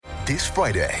This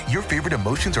Friday, your favorite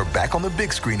emotions are back on the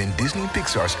big screen in Disney and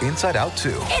Pixar's Inside Out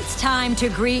 2. It's time to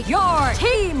greet your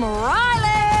Team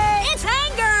Riley. It's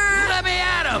anger. Let me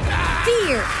at him.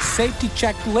 Fear. Safety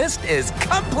checklist is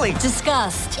complete.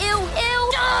 Disgust. Ew.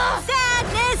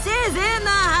 Sadness is in the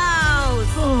house.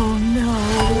 Oh, no.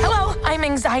 Hello, I'm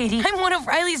anxiety. I'm one of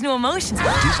Riley's new emotions.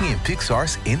 Disney and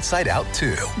Pixar's Inside Out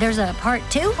 2. There's a part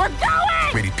 2? We're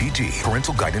going! Rated PG.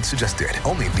 Parental guidance suggested.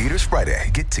 Only in theaters Friday.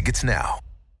 Get tickets now.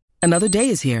 Another day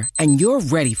is here, and you're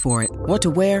ready for it. What to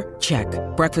wear? Check.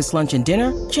 Breakfast, lunch, and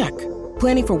dinner? Check.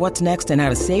 Planning for what's next and how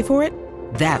to save for it?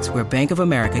 That's where Bank of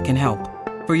America can help.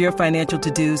 For your financial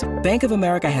to-dos, Bank of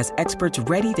America has experts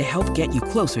ready to help get you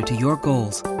closer to your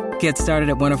goals. Get started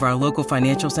at one of our local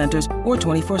financial centers or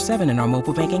 24/7 in our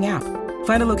mobile banking app.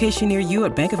 Find a location near you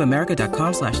at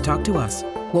bankofamerica.com/talktous.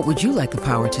 What would you like the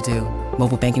power to do?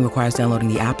 Mobile banking requires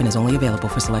downloading the app and is only available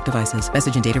for select devices.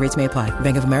 Message and data rates may apply.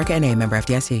 Bank of America N.A., member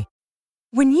FDIC.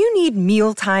 When you need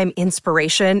mealtime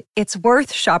inspiration, it's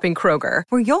worth shopping Kroger,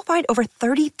 where you'll find over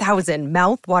 30,000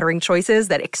 mouth-watering choices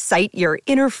that excite your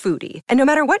inner foodie. And no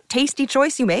matter what tasty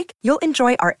choice you make, you'll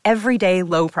enjoy our everyday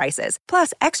low prices,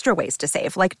 plus extra ways to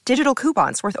save, like digital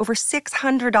coupons worth over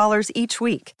 $600 each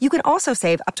week. You can also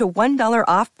save up to $1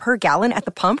 off per gallon at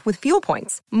the pump with fuel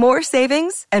points. More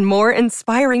savings and more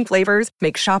inspiring flavors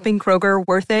make shopping Kroger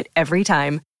worth it every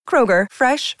time. Kroger,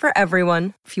 fresh for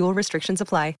everyone. Fuel restrictions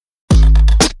apply.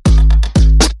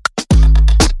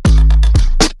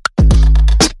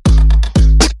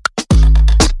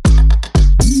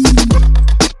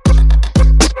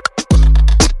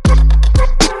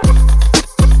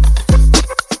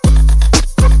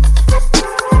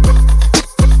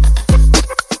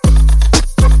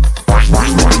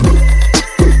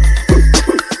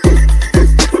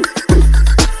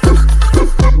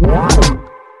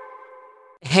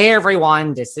 Hey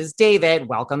everyone, this is David.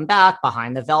 Welcome back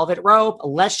behind the velvet rope.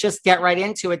 Let's just get right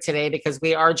into it today because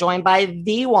we are joined by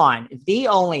the one, the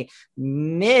only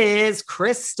Ms.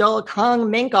 Crystal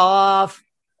Kung Minkoff.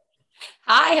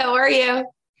 Hi, how are you?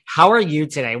 How are you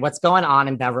today? What's going on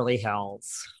in Beverly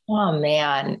Hills? Oh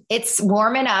man, it's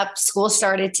warming up. School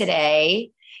started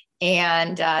today.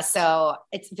 And so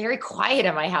it's very quiet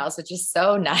in my house, which is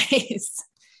so nice.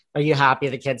 Are you happy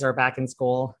the kids are back in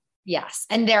school? Yes.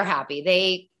 And they're happy.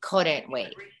 They couldn't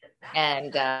wait.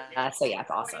 And so, yeah, it's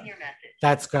awesome.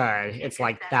 That's good. It's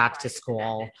like back to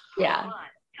school. Yeah.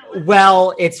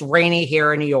 Well, it's rainy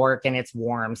here in New York and it's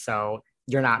warm. So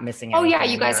you're not missing anything. Oh, yeah.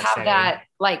 You guys have that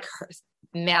like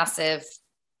massive.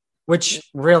 Which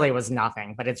really was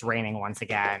nothing, but it's raining once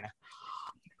again.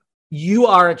 You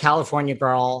are a California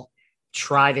girl,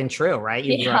 tried and true, right?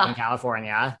 You grew up in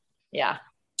California. Yeah.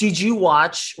 Did you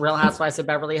watch Real Housewives of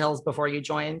Beverly Hills before you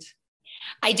joined?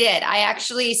 I did. I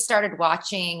actually started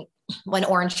watching when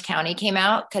Orange County came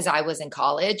out because I was in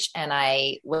college and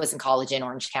I was in college in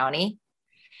Orange County.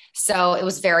 So it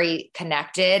was very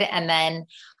connected. And then,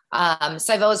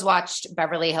 so I've always watched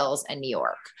Beverly Hills and New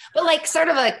York, but like sort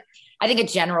of like, I think a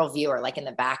general viewer, like in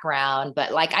the background,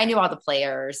 but like I knew all the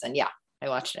players and yeah, I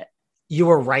watched it. You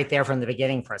were right there from the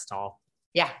beginning, Crystal.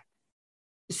 Yeah.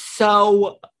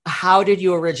 So how did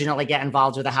you originally get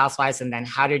involved with the Housewives? And then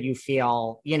how did you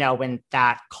feel, when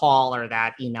that call or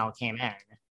that email came in?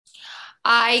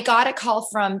 I got a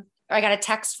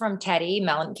text from Teddy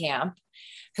Mellencamp,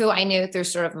 who I knew through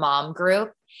sort of mom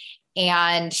group.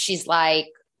 And she's like,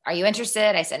 are you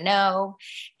interested? I said, no.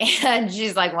 And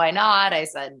she's like, why not? I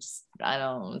said, it's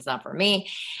not for me.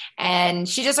 And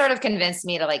she just sort of convinced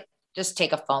me to like, just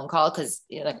take a phone call. Cause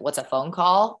like, what's a phone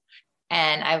call?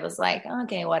 And I was like,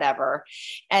 okay, whatever.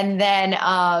 And then,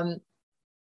 and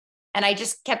I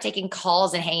just kept taking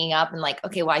calls and hanging up and like,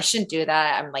 okay, well, I shouldn't do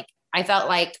that. I'm like, I felt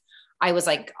like I was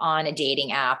like on a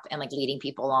dating app and like leading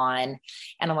people on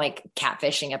and I'm like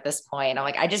catfishing at this point. I'm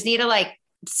like, I just need to like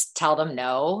tell them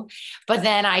no. But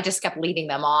then I just kept leading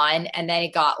them on and then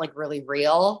it got like really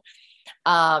real.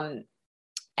 And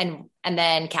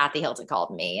then Kathy Hilton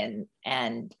called me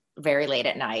and very late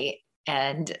at night.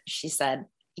 And she said,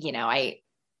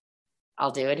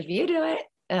 I'll do it if you do it.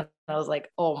 And I was like,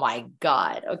 oh my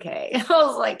God. Okay. I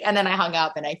was like, and then I hung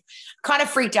up and I kind of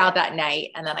freaked out that night.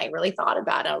 And then I really thought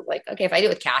about it. I was like, okay, if I do it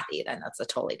with Kathy, then that's a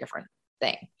totally different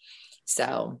thing.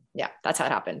 So yeah, that's how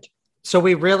it happened. So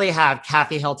we really have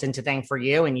Kathy Hilton to thank for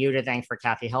you and you to thank for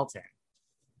Kathy Hilton.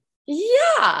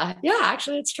 Yeah. Yeah.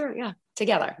 Actually, it's true. Yeah.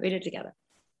 Together. We did it together.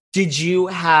 Did you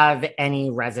have any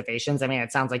reservations? I mean,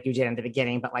 it sounds like you did in the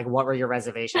beginning, but like, what were your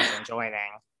reservations in joining?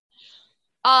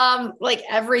 Like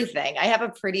everything. I have a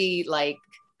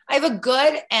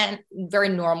good and very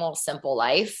normal, simple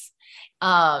life.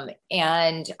 And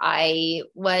I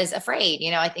was afraid,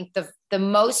 I think the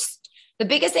most the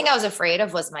biggest thing I was afraid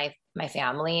of was my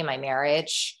family, my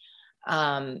marriage.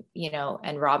 You know,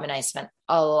 and Rob and I spent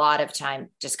a lot of time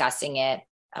discussing it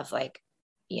of like,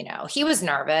 you know, he was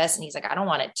nervous and he's like, I don't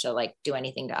want it to like do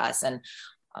anything to us. And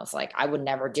I was like, I would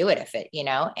never do it if it, you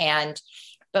know,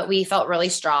 but we felt really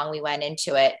strong. We went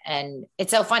into it, and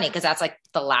it's so funny because that's like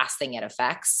the last thing it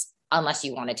affects unless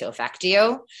you want it to affect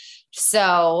you.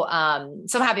 So I'm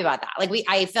happy about that. Like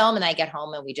I film and I get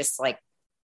home and we just like,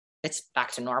 it's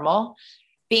back to normal.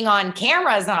 Being on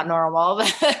camera is not normal,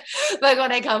 but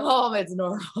when I come home, it's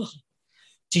normal.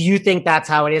 Do you think that's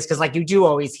how it is? Because like you do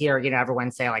always hear, you know,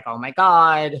 everyone say like, oh my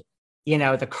God, you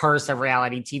know, the curse of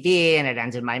reality TV and it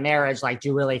ended my marriage. Like, do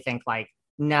you really think like,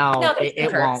 no,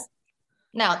 it won't?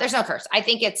 No, there's no curse. I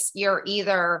think you're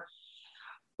either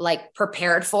like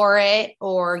prepared for it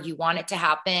or you want it to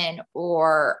happen,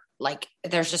 or like,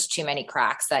 there's just too many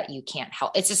cracks that you can't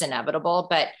help. It's just inevitable,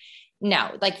 but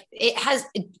no, like it has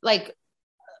like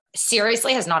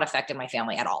seriously has not affected my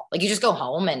family at all. Like you just go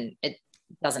home and it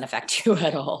doesn't affect you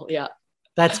at all. Yeah.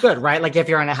 That's good, right? Like if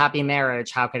you're in a happy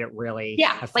marriage, how could it really?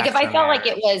 Yeah. Like if I felt like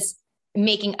it was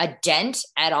making a dent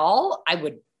at all, I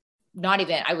would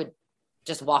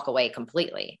just walk away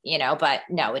completely, you know, but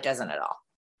no, it doesn't at all.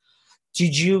 Do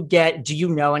you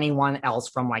know anyone else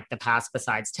from like the past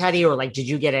besides Teddi, or like, did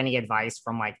you get any advice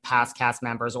from like past cast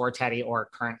members or Teddi or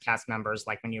current cast members,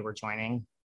 like when you were joining?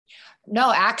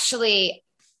 No, actually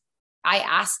I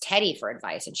asked Teddi for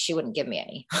advice and she wouldn't give me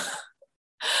any.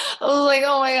 I was like,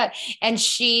 oh my God. And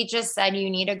she just said, you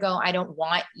need to go. I don't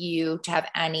want you to have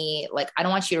any, like, I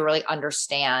don't want you to really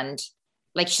understand.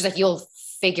 Like, she's like, you'll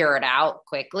figure it out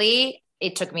quickly.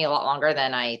 It took me a lot longer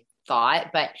than I thought,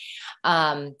 but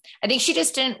I think she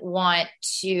just didn't want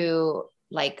to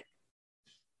like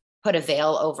put a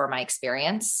veil over my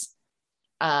experience,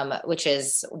 which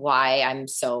is why I'm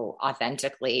so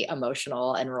authentically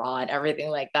emotional and raw and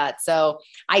everything like that. So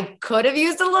I could have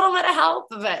used a little bit of help,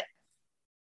 but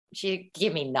she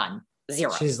gave me none.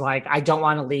 Zero. She's like, I don't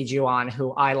want to lead you on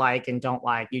who I like and don't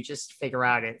like. You just figure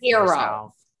out it Zero.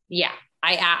 yourself. Yeah.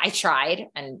 I tried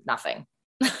and nothing.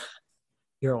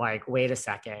 You're like, wait a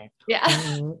second.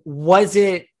 Yeah. Was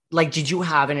it like, did you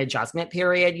have an adjustment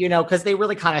period? You know, because they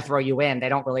really kind of throw you in. They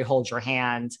don't really hold your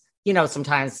hand. You know,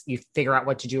 sometimes you figure out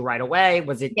what to do right away.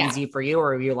 Was it easy for you,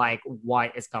 or were you like,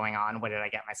 what is going on? What did I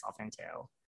get myself into?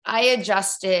 I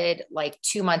adjusted like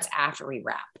 2 months after we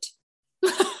wrapped.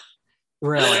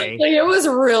 Really? Like, it was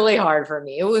really hard for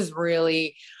me. It was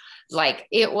really like,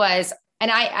 it was,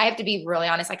 and I have to be really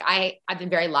honest. Like I've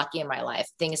been very lucky in my life.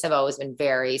 Things have always been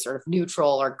very sort of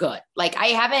neutral or good. Like I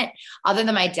haven't, other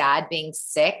than my dad being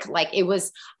sick, like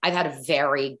I've had a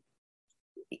very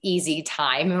easy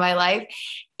time in my life.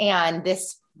 And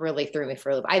this really threw me for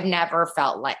a loop. I've never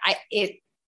felt like it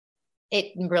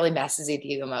really messes with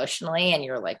you emotionally. And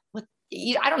you're like, what?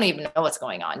 I don't even know what's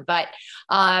going on, but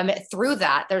through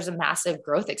that, there's a massive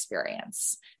growth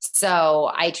experience. So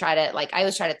I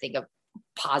always try to think of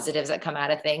positives that come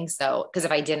out of things. So, because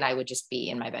if I didn't, I would just be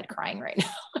in my bed crying right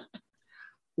now.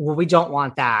 Well, we don't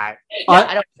want that.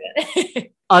 I don't.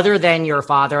 Other than your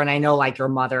father, and I know like your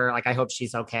mother, like I hope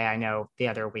she's okay. I know the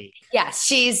other week. Yes,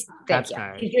 she's good.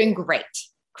 She's doing great.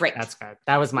 Great. That's good.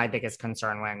 That was my biggest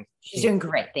concern when she's doing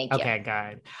great. Thank you. Okay,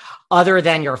 good. Other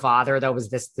than your father, though, was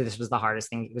this the hardest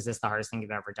thing? Was this the hardest thing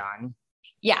you've ever done?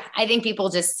 Yeah, I think people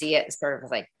just see it sort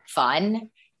of like fun.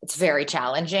 It's very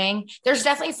challenging. There's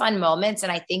definitely fun moments.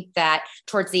 And I think that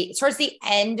towards the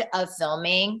end of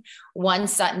filming,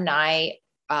 once Sutton and I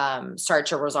started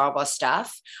to resolve our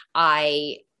stuff,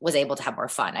 I was able to have more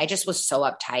fun. I just was so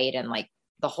uptight and like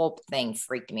the whole thing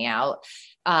freaked me out.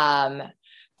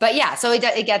 But yeah, so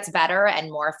it gets better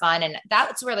and more fun. And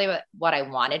that's really what I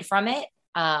wanted from it.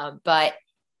 But,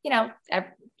 you know,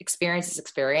 experience is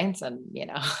experience. And, you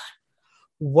know.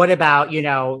 What about, you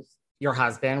know, your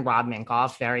husband, Rob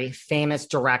Minkoff, very famous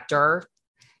director,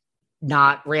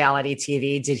 not reality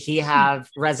TV. Did he have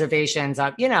reservations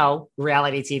of, you know,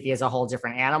 reality TV is a whole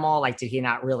different animal? Like, did he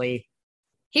not really?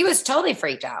 He was totally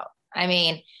freaked out. I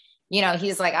mean, you know,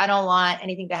 he's like, I don't want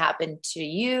anything to happen to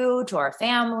you, to our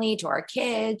family, to our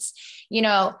kids. You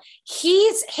know,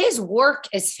 his work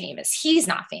is famous. He's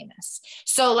not famous.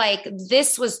 So like,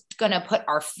 this was going to put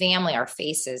our family, our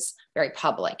faces very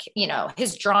public. You know,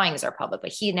 his drawings are public,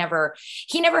 but he never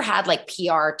had like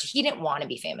PR. He didn't want to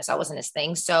be famous. That wasn't his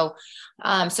thing. So,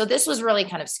 so this was really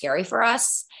kind of scary for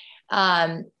us.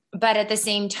 But at the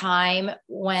same time,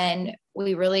 when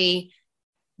we really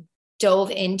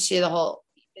dove into the whole,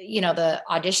 you know, the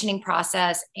auditioning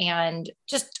process and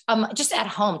just at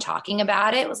home talking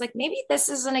about it, was like, maybe this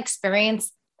is an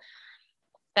experience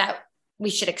that we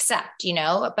should accept,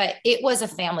 but it was a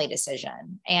family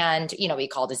decision. And, we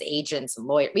called his agents and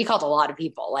lawyers. We called a lot of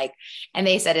people and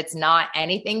they said, it's not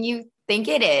anything you think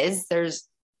it is. There's,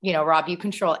 Rob, you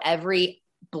control every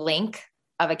blink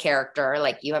of a character.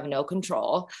 You have no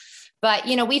control, but,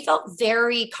 we felt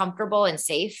very comfortable and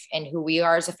safe in who we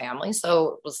are as a family.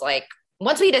 So it was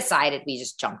once we decided, we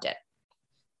just jumped it.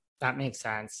 That makes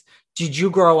sense. Did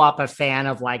you grow up a fan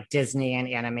of Disney and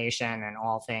animation and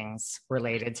all things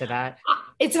related to that?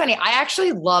 It's funny. I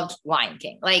actually loved Lion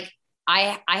King.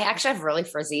 I actually have really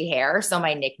frizzy hair. So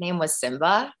my nickname was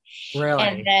Simba. Really?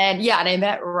 And then, and I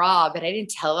met Rob, but I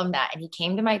didn't tell him that. And he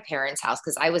came to my parents' house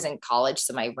because I was in college.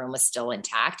 So my room was still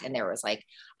intact. And there was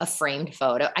a framed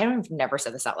photo. I've never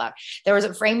said this out loud. There was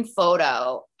a framed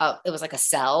photo of, it was a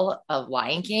cell of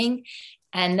Lion King.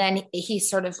 And then he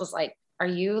sort of was like, are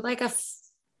you a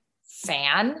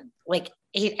fan?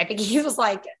 I think he was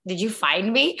like, did you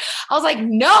find me? I was like,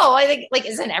 no, I think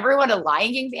isn't everyone a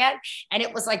Lion King fan? And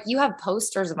it was you have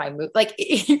posters of my movie.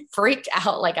 He freaked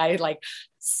out. I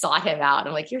sought him out.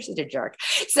 I'm you're such a jerk.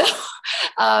 So,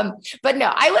 but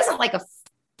no, I wasn't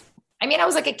I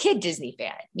was a kid Disney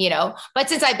fan, but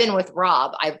since I've been with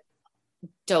Rob, I've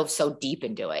dove so deep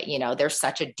into it. There's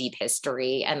such a deep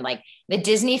history and the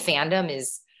Disney fandom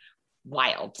is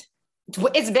wild.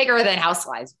 It's bigger than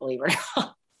Housewives, believe it or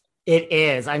not. It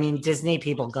is. Disney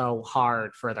people go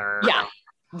hard for their... Yeah,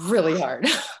 really hard.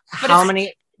 How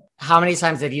many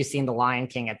times have you seen The Lion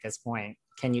King at this point?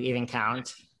 Can you even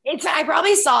count? I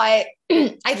probably saw it.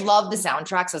 I love the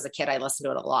soundtracks as a kid. I listened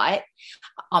to it a lot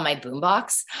on my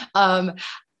boombox.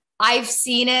 I've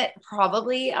seen it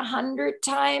probably 100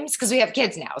 times because we have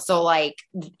kids now. So it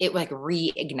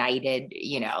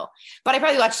reignited, but I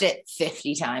probably watched it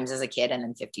 50 times as a kid and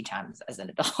then 50 times as an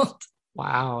adult.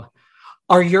 Wow.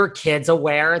 Are your kids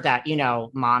aware that,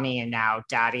 mommy and now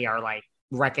daddy are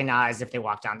recognized if they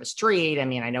walk down the street?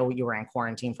 I know you were in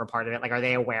quarantine for part of it. Are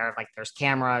they aware of there's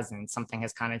cameras and something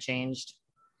has kind of changed?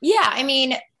 Yeah.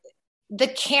 The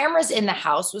cameras in the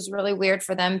house was really weird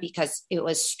for them because it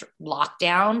was locked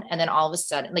down. And then all of a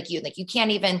sudden, you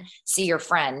can't even see your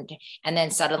friend. And then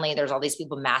suddenly there's all these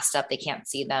people masked up. They can't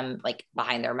see them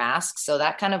behind their masks. So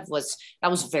that that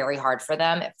was very hard for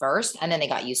them at first. And then they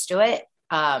got used to it.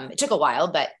 It took a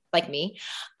while, but me,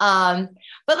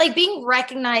 but being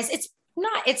recognized,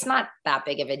 it's not that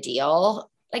big of a deal.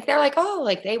 They're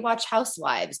they watch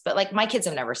Housewives, but my kids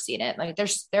have never seen it.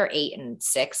 They're 8 and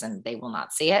 6 and they will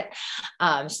not see it.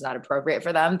 It's not appropriate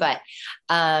for them, but,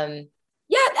 I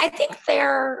think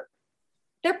they're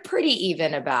pretty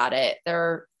even about it.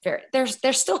 They're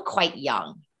still quite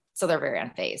young. So they're very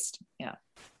unfazed. Yeah.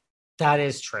 That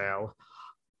is true.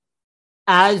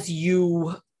 As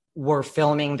you were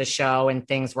filming the show and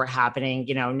things were happening,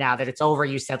 now that it's over,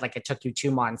 you said it took you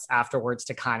 2 months afterwards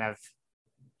to kind of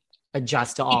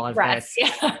adjust to all of this.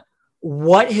 Yeah.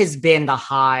 What has been the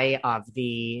high of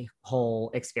the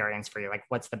whole experience for you?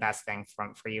 What's the best thing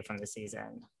for you from the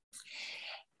season?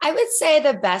 I would say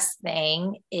the best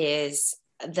thing is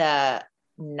the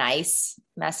nice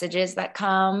messages that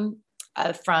come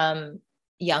from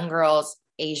young girls,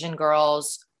 Asian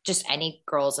girls, just any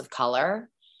girls of color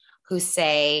who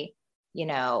say,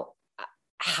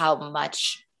 how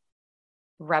much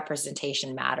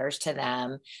representation matters to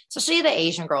them, especially the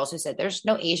Asian girls who said there's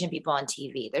no Asian people on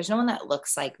TV. There's no one that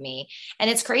looks like me. And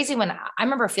it's crazy when I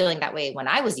remember feeling that way when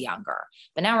I was younger,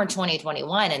 but now we're in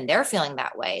 2021 and they're feeling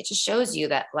that way. It just shows you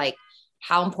that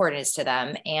how important it is to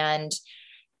them. And,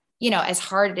 as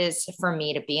hard it is for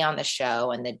me to be on the show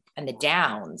and the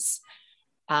downs,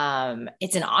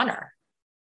 it's an honor.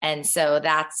 And so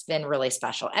that's been really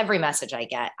special. Every message I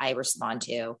get, I respond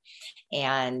to.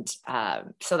 And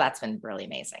so that's been really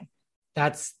amazing.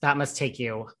 That must take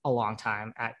you a long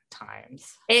time at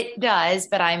times. It does,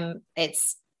 but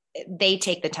they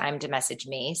take the time to message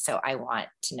me. So I want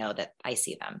to know that I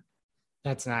see them.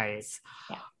 That's nice.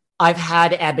 Yeah. I've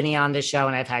had Ebony on the show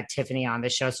and I've had Tiffany on the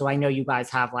show. So I know you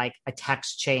guys have a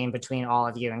text chain between all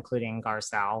of you, including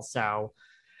Garcelle. So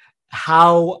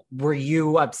how were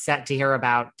you upset to hear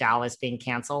about Dallas being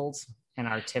canceled and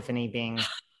our Tiffany being...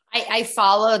 I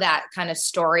follow that kind of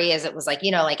story as it was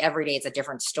every day it's a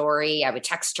different story. I would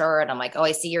text her and I'm like, oh,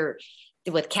 I see you're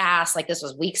with Cass. This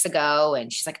was weeks ago.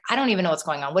 And she's like, I don't even know what's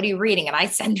going on. What are you reading? And I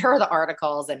send her the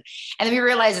articles and then we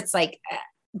realize it's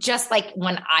just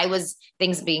when I was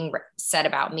things being said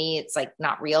about me, it's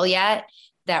not real yet.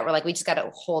 That we're we just got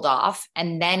to hold off.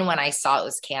 And then when I saw it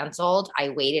was canceled, I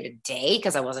waited a day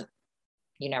because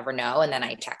you never know. And then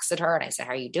I texted her and I said,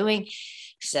 how are you doing?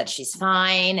 She said, she's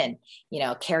fine. And,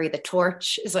 carry the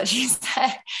torch is what she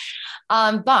said.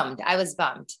 Bummed. I was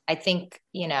bummed. I think,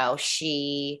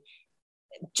 she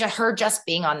her just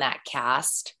being on that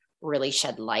cast really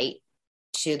shed light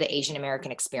to the Asian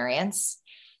American experience.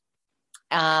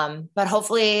 But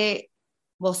hopefully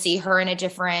we'll see her in a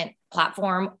different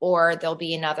platform, or there'll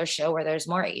be another show where there's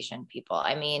more Asian people.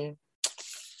 I mean,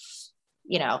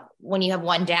 you know, when you have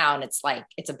one down, it's like,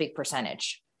 it's a big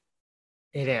percentage.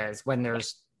 It is when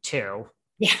there's two.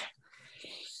 Yeah.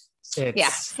 Yeah.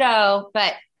 So,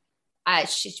 but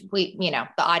you know,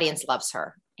 the audience loves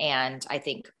her, and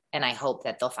I hope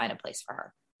that they'll find a place for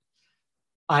her.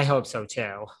 I hope so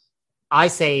too. I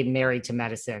say Married to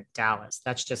Medicine, Dallas.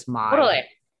 That's just my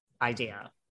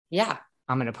idea. Yeah.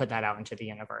 I'm going to put that out into the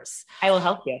universe. I will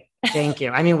help you. Thank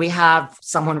you. I mean, we have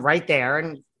someone right there,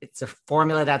 and it's a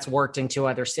formula that's worked in 2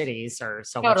 other cities, or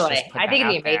so. Totally. I think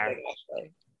it'd be amazing,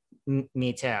 actually.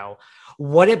 Me too.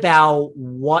 What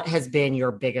has been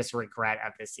your biggest regret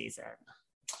of this season?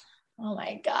 Oh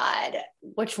my God.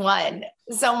 Which one?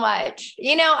 So much.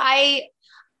 You know, I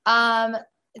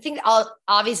think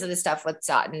obviously the stuff with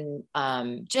Sutton,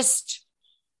 I'm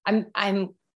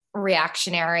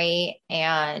reactionary,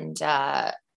 and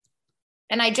I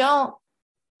don't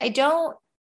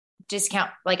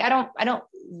discount, like, I don't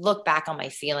look back on my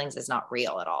feelings as not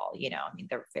real at all. You know, I mean,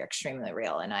 they're extremely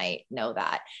real, and I know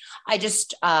that. I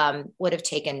just would have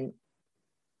taken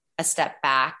a step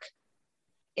back.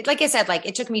 Like I said, like,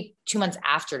 it took me 2 months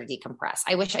after to decompress.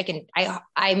 I wish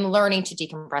I'm learning to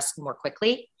decompress more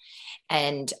quickly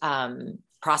and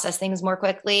process things more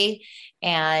quickly.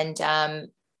 And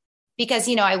because,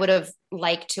 you know, I would have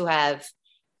liked to have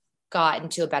gotten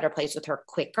to a better place with her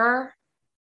quicker,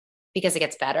 because it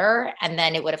gets better. And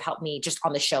then it would have helped me just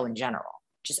on the show in general,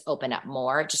 just open up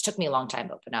more. It just took me a long time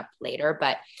to open up later,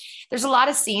 but there's a lot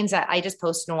of scenes that I just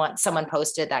posted, someone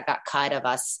posted that got cut of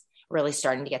us really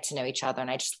starting to get to know each other.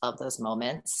 And I just love those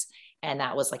moments. And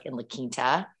that was like in La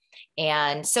Quinta.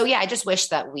 And so, yeah, I just wish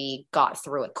that we got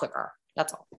through it quicker.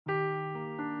 That's all.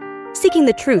 Seeking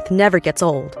the truth never gets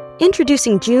old.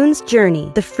 Introducing June's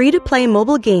Journey, the free-to-play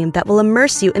mobile game that will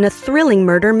immerse you in a thrilling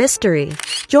murder mystery.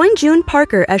 Join June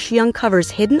Parker as she uncovers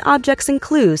hidden objects and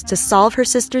clues to solve her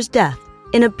sister's death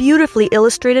in a beautifully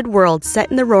illustrated world set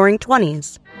in the Roaring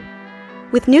 20s.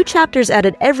 With new chapters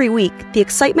added every week, the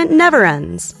excitement never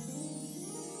ends.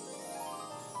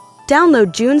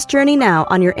 Download June's Journey now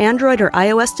on your Android or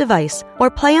iOS device, or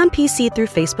play on PC through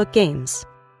Facebook Games.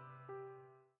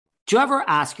 Do you ever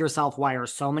ask yourself why are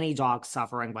so many dogs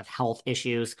suffering with health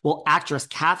issues? Well, actress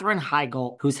Katherine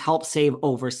Heigl, who's helped save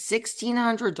over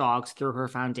 1,600 dogs through her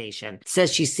foundation,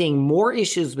 says she's seeing more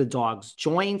issues with dogs'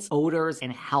 joints, odors,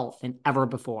 and health than ever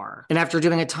before. And after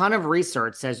doing a ton of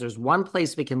research, says there's one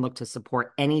place we can look to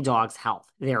support any dog's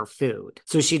health: their food.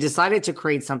 So she decided to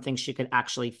create something she could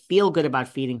actually feel good about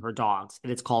feeding her dogs,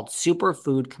 and it's called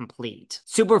Superfood Complete.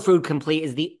 Superfood Complete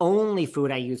is the only food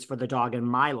I use for the dog in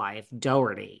my life,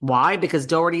 Doherty. Why? Because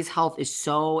Doherty's health is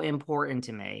so important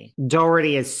to me.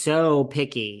 Doherty is so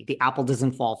picky. The apple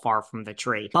doesn't fall far from the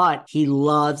tree, but he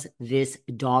loves this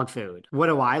dog food. What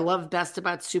do I love best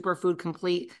about Superfood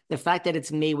Complete? The fact that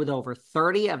it's made with over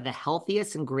 30 of the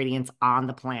healthiest ingredients on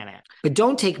the planet. But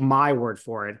don't take my word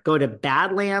for it. Go to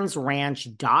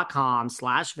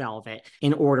badlandsranch.com/velvet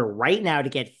and order right now to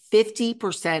get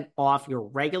 50% off your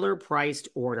regular priced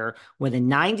order with a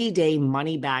 90-day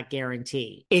money-back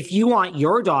guarantee. If you want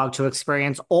your dog to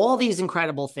experience all these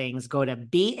incredible things, go to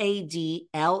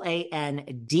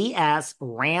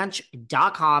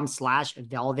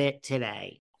badlandsranch.com/velvet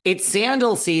today. It's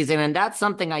sandal season, and that's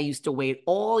something I used to wait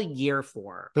all year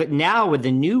for. But now with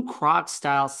the new Crocs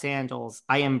style sandals,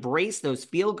 I embrace those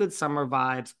feel-good summer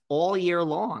vibes all year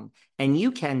long. And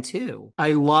you can too.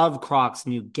 I love Crocs'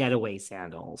 new Getaway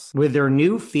sandals. With their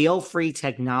new feel-free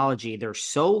technology, they're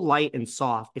so light and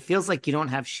soft, it feels like you don't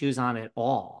have shoes on at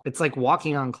all. It's like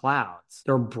walking on clouds.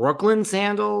 They're Brooklyn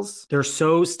sandals. They're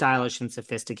so stylish and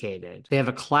sophisticated. They have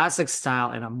a classic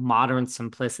style and a modern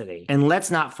simplicity. And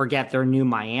let's not forget their new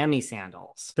Miami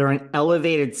sandals. They're an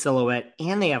elevated silhouette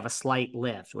and they have a slight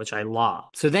lift, which I love.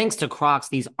 So thanks to Crocs,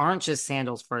 these aren't just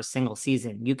sandals for a single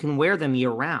season. You can wear them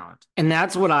year-round. And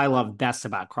that's what I love best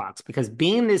about Crocs, because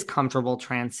being this comfortable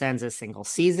transcends a single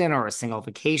season or a single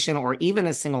vacation or even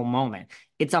a single moment.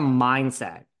 It's a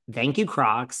mindset. Thank you,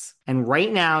 Crocs. And right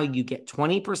now you get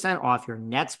 20% off your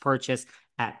next purchase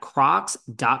at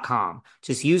crocs.com.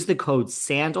 Just use the code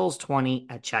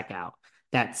SANDALS20 at checkout.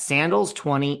 That's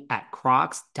SANDALS20 at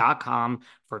crocs.com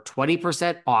for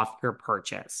 20% off your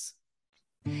purchase.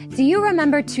 Do you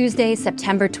remember Tuesday,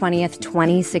 September 20th,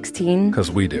 2016?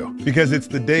 Because we do. Because it's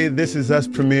the day This Is Us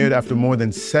premiered after more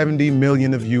than 70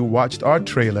 million of you watched our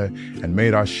trailer and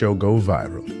made our show go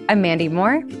viral. I'm Mandy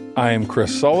Moore. I am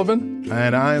Chris Sullivan.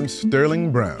 And I am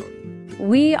Sterling Brown.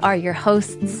 We are your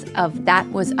hosts of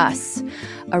That Was Us,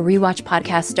 a rewatch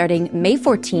podcast starting May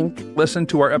 14th. Listen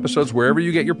to our episodes wherever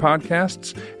you get your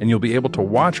podcasts, and you'll be able to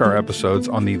watch our episodes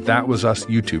on the That Was Us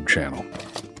YouTube channel.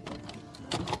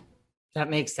 That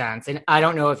makes sense. And I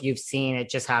don't know if you've seen, it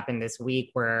just happened this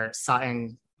week where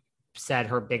Sutton said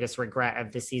her biggest regret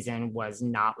of the season was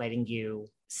not letting you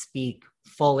speak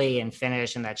fully and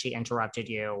finish, and that she interrupted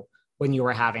you when you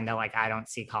were having the, like, I don't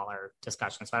see color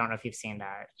discussion. So I don't know if you've seen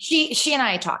that. She and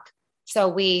I talk. So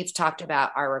we've talked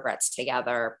about our regrets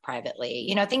together privately.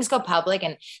 You know, things go public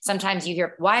and sometimes you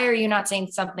hear, why are you not saying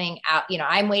something out? You know,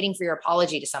 I'm waiting for your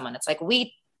apology to someone. It's like,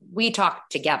 we talk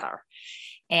together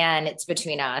and it's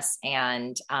between us.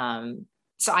 And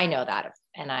so I know that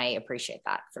and I appreciate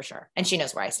that for sure. And she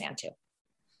knows where I stand too.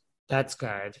 That's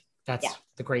good. That's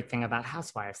the great thing about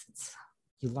Housewives.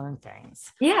 You learn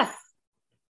things. Yeah.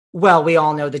 Well, we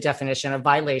all know the definition of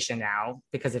violation now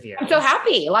because of you. I'm so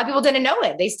happy. A lot of people didn't know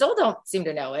it. They still don't seem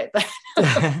to know it.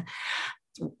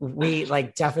 We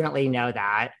definitely know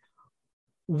that.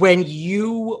 When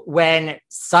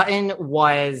Sutton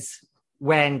was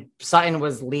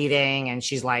leaving and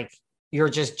she's like, you're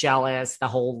just jealous, the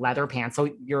whole leather pants. So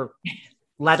your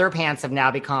leather pants have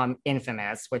now become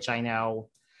infamous, which I know.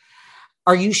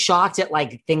 Are you shocked at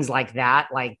things like that?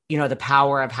 The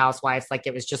power of Housewives,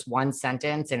 it was just one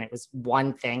sentence and it was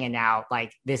one thing. And now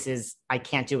I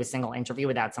can't do a single interview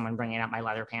without someone bringing up my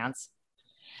leather pants.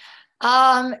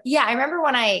 Yeah. I remember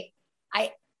when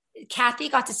Kathy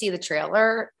got to see the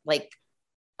trailer,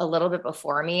 a little bit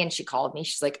before me, and she called me.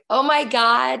 She's like, oh my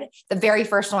God, the very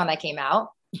first one that came out.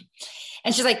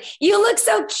 And she's like, you look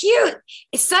so cute.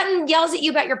 Sutton yells at you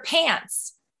about your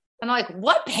pants. And I'm like,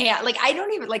 what pants? I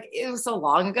don't even it was so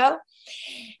long ago.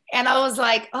 And I was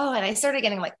like, oh, and I started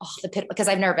getting the pit, because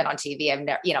I've never been on TV. I've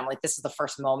never, I'm this is the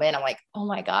first moment. I'm like, oh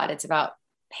my God, it's about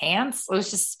pants. It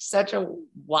was just such a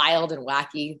wild and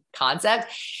wacky concept.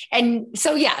 And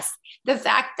so, yes, the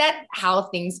fact that how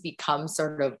things become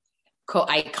sort of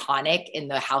iconic in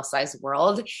the Housewives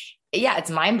world, yeah, it's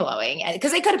mind blowing,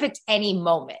 because they could have picked any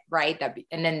moment, right?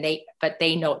 But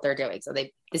they know what they're doing. So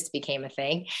this became a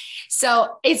thing.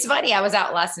 So it's funny. I was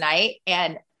out last night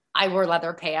and I wore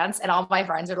leather pants and all my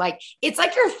friends are like, it's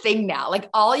like your thing now.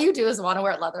 All you do is want to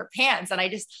wear leather pants. And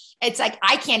it's like,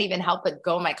 I can't even help but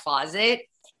go in my closet.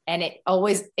 And it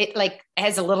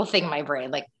has a little thing in my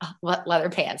brain, leather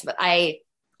pants, but I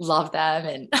love them.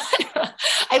 And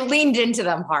I leaned into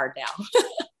them hard now.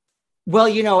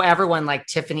 Well, everyone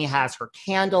Tiffany has her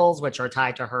candles, which are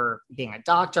tied to her being a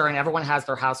doctor, and everyone has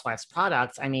their Housewives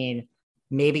products. I mean,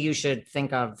 maybe you should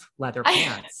think of leather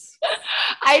pants.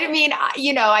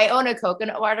 I own a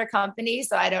coconut water company,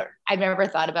 so I've never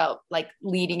thought about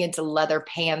leading into leather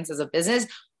pants as a business,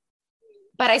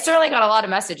 but I certainly got a lot of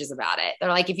messages about it. They're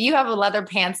like, if you have a leather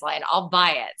pants line, I'll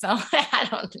buy it. So I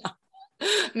don't know.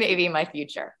 Maybe in my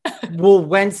future. Well,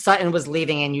 when Sutton was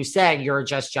leaving and you said you're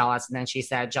just jealous, and then she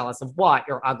said, jealous of what?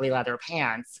 Your ugly leather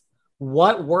pants.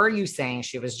 What were you saying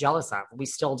she was jealous of? We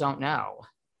still don't know.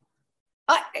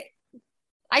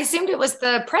 I assumed it was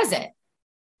the present.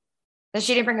 That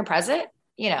she didn't bring a present,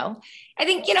 I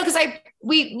think, because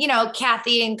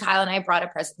Kathy and Kyle and I brought a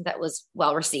present that was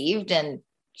well received, and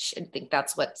I think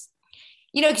that's what's,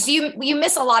 because you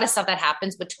miss a lot of stuff that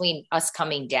happens between us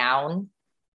coming down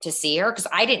to see her, because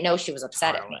I didn't know she was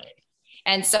upset at me.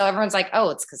 And so everyone's like, oh,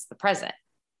 it's because the present.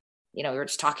 We were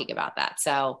just talking about that.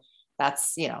 So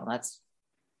that's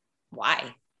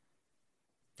why.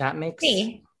 That makes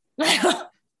me.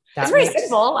 It's pretty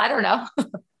simple. I don't know.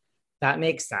 That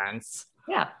makes sense.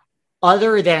 Yeah.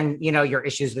 Other than, your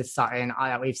issues with Sutton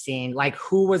that we've seen,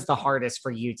 who was the hardest for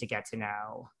you to get to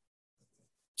know?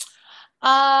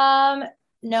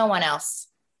 No one else.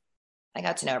 I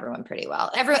got to know everyone pretty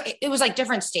well. It was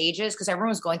different stages because everyone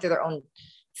was going through their own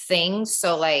things.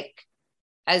 So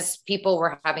as people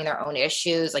were having their own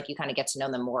issues, you kind of get to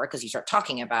know them more because you start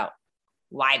talking about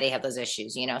why they have those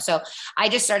issues, So I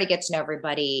just started to get to know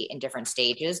everybody in different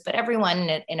stages, but everyone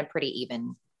in a pretty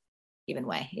even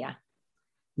way. Yeah.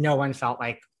 No one felt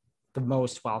like the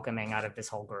most welcoming out of this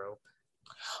whole group.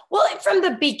 Well, from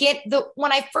the beginning,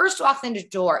 when I first walked in the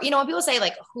door, when people say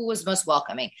who was most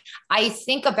welcoming, I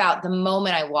think about the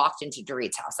moment I walked into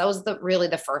Dorit's house. That was really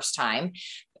the first time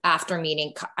after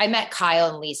meeting. I met Kyle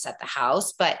and Lisa at the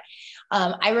house, but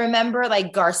I remember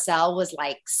Garcelle was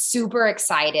super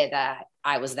excited that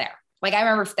I was there. I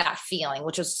remember that feeling,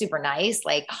 which was super nice.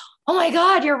 Oh my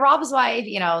God, you're Rob's wife.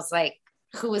 It's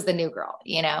who was the new girl,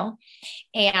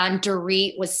 and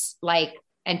Dorit was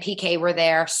and PK were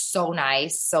there. So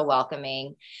nice, so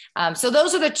welcoming. So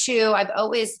those are the two. I've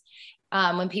always,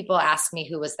 When people ask me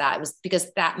who was that, it was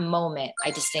because that moment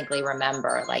I distinctly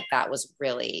remember, like that was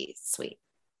really sweet.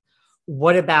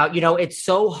 What about, it's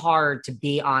so hard to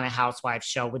be on a housewives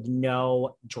show with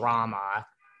no drama.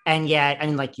 And yet, I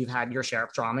mean, like you've had your share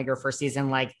of drama your first season.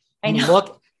 Like you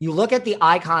look at the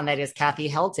icon that is Kathy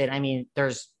Hilton. I mean,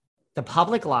 the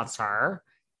public loves her.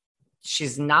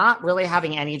 She's not really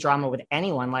having any drama with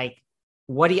anyone. Like,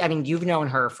 you've known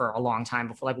her for a long time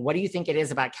before. Like, what do you think it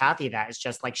is about Kathy that is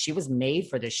just like, she was made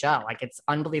for the show? Like, it's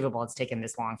unbelievable it's taken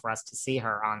this long for us to see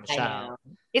her on the show.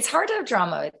 It's hard to have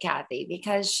drama with Kathy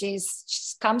because she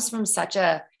comes from such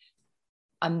a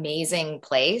amazing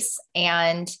place.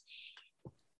 And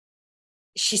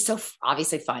she's so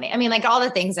obviously funny. I mean, like all the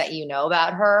things that you know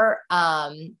about her.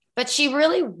 But she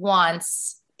really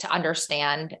wants to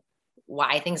understand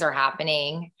why things are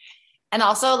happening. And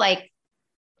also like,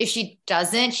 if she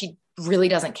doesn't, she really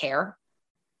doesn't care.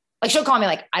 Like she'll call me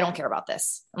like, I don't care about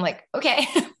this. I'm like, okay.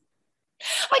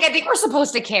 Like, I think we're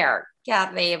supposed to care,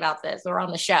 Kathy, about this. We're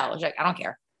on the show. She's like, I don't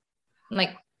care. I'm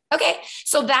like, okay.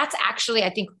 So that's actually, I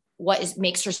think what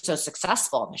makes her so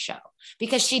successful in the show,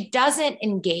 because she doesn't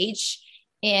engage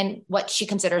in what she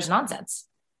considers nonsense.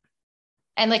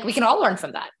 And like, we can all learn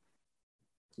from that.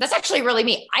 That's actually really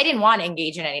me. I didn't want to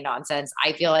engage in any nonsense.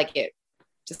 I feel like it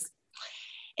just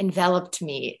enveloped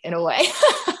me in a way.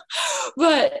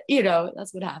 But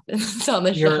that's what happens on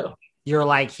the show. You're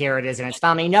like, here it is, and it's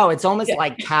found. No, it's almost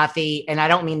like Kathy, and I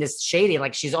don't mean this shady,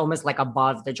 like she's almost like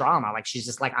above the drama. Like she's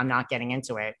just like, I'm not getting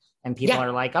into it. And people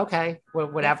are like, okay,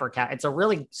 whatever, Kat. It's a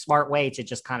really smart way to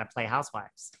just kind of play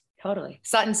housewives. Totally.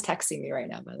 Sutton's texting me right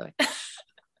now, by the way.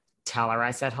 Tell her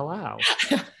I said hello.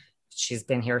 She's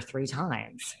been here 3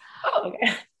 times. Oh,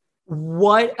 okay.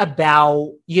 What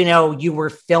about, you were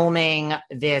filming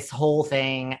this whole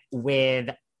thing with,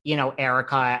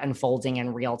 Erica unfolding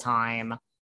in real time,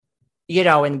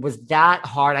 and was that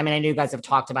hard? I mean, I know you guys have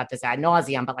talked about this ad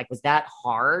nauseum, but like, was that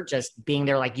hard just being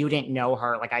there? Like you didn't know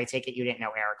her. Like I take it you didn't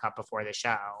know Erica before the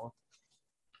show.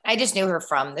 I just knew her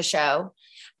from the show.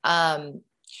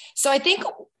 So I think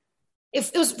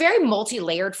it was very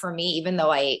multi-layered for me, even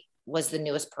though I was the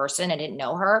newest person, I didn't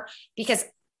know her, because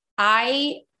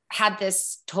I had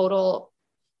this total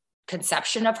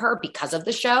conception of her because of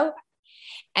the show.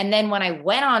 And then when I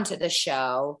went on to the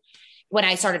show, when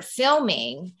I started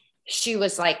filming, she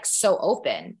was like so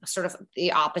open, sort of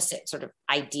the opposite sort of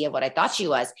idea of what I thought she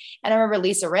was. And I remember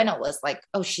Lisa Rinna was like,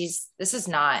 oh, this is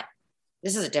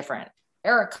a different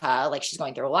Erica. Like she's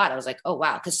going through a lot. I was like, oh,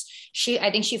 wow. Cause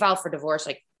I think she filed for divorce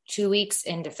like 2 weeks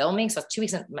into filming. So 2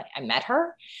 weeks I met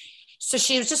her. So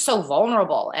she was just so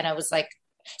vulnerable. And I was like,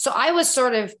 so I was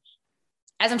sort of,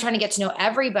 as I'm trying to get to know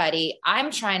everybody,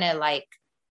 I'm trying to like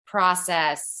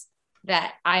process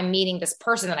that I'm meeting this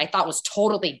person that I thought was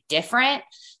totally different.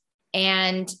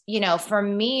 And, for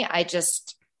me, I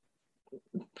just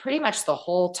pretty much the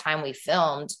whole time we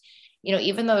filmed,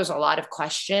 even though there's a lot of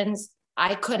questions,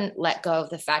 I couldn't let go of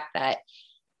the fact that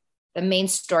the main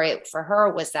story for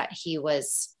her was that he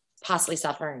was possibly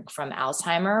suffering from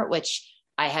Alzheimer, which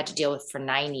I had to deal with for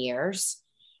 9 years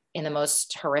in the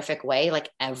most horrific way. Like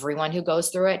everyone who goes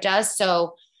through it does.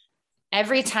 So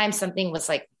every time something was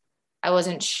like, I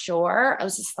wasn't sure, I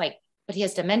was just like, but he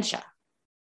has dementia.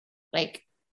 Like,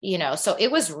 so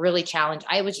it was really challenging.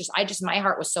 My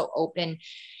heart was so open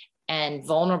and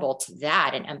vulnerable to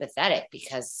that and empathetic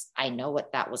because I know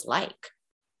what that was like.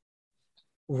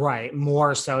 Right.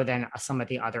 More so than some of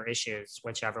the other issues,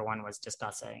 which everyone was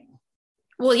discussing.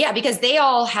 Well, yeah, because they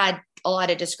all had a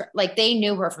lot of like they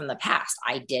knew her from the past.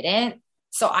 I didn't.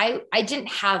 So I didn't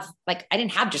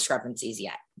have discrepancies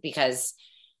yet because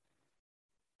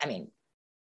I mean,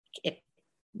 it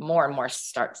more and more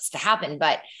starts to happen,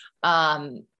 but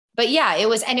yeah, it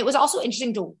was also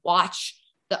interesting to watch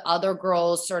the other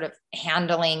girls sort of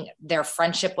handling their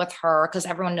friendship with her because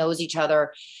everyone knows each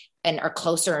other and are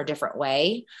closer in a different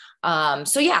way.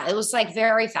 So yeah, it was like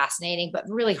very fascinating, but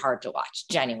really hard to watch.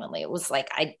 Genuinely. It was like,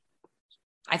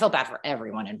 I felt bad for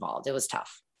everyone involved. It was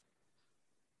tough.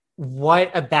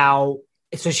 What about,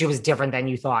 so she was different than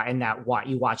you thought in that what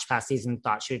you watched past season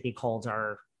thought she would be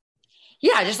colder?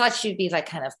 Yeah. I just thought she'd be like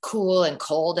kind of cool and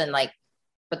cold and like,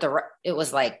 but it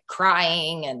was like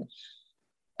crying. And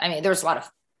I mean, there was a lot of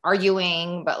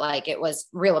arguing, but like, it was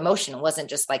real emotion. It wasn't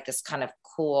just like this kind of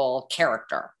cool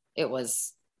character. It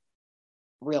was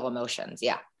real emotions.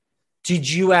 Yeah. Did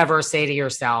you ever say to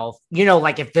yourself,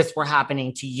 like if this were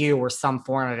happening to you or some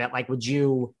form of it, like, would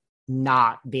you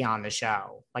not be on the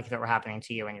show? Like if it were happening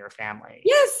to you and your family?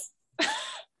 Yes.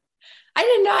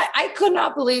 I could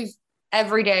not believe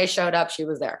every day I showed up, she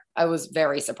was there. I was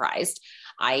very surprised.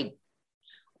 I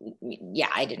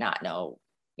did not know.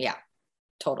 Yeah.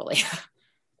 totally.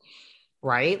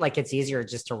 Right? Like it's easier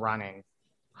just to run and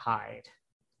hide.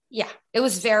 Yeah, it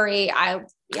was very, I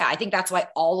think that's why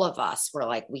all of us were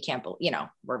like, we can't believe, you know,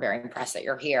 we're very impressed that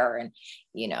you're here. And,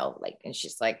 you know, like, and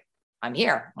she's like, I'm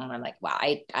here. And I'm like, wow,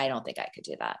 I don't think I could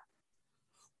do that.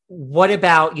 What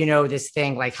about, you know, this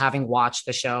thing, like having watched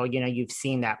the show, you know, you've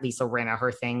seen that Lisa Rinna,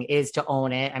 her thing is to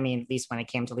own it. I mean, at least when it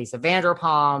came to Lisa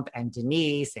Vanderpump and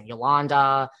Denise and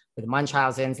Yolanda with the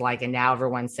Munchausens, like, and now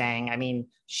everyone's saying, I mean,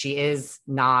 she is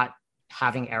not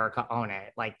having Erica own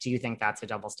it. Like, do you think that's a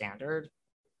double standard?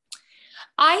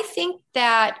 I think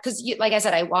that, because like I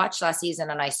said, I watched last season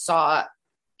and I saw,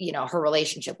 you know, her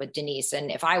relationship with Denise.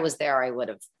 And if I was there, I would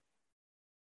have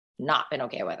not been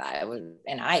okay with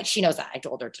that. She knows that. I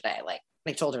told her today, like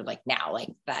I told her like now, like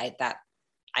that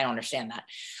I don't understand that.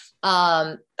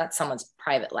 That's someone's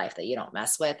private life that you don't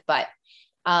mess with. But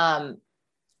I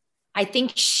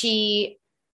think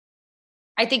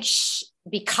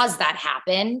because that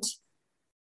happened,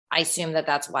 I assume that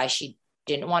that's why she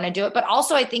didn't want to do it. But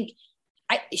also I think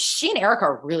she and Erica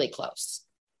are really close,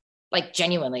 like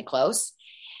genuinely close.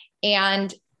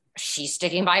 And she's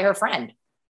sticking by her friend.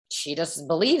 She just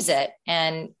believes it.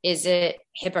 And is it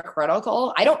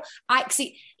hypocritical?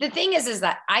 See, the thing is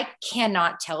that I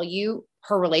cannot tell you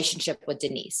her relationship with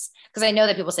Denise, because I know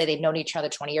that people say they've known each other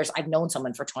 20 years. I've known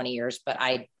someone for 20 years, but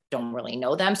I don't really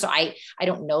know them. So I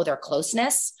don't know their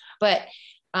closeness, but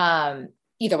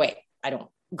either way, I don't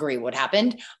agree what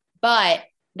happened. But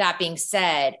that being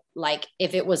said, like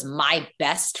if it was my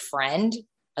best friend,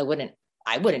 I wouldn't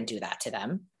do that to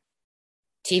them,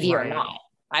 TV right. or not.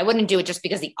 I wouldn't do it just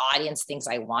because the audience thinks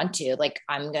I want to. Like,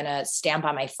 I'm going to stand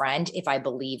by my friend if I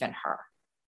believe in her.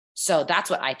 So that's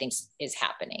what I think is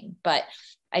happening. But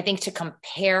I think to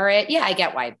compare it, yeah, I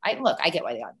get why the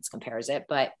audience compares it,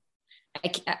 but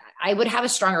I would have a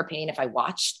stronger opinion if I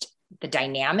watched the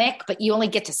dynamic, but you only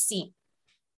get to see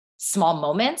small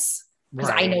moments because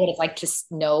right. I know what it's like to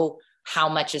know how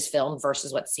much is filmed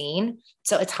versus what's seen.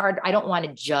 So it's hard. I don't want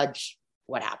to judge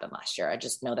what happened last year. I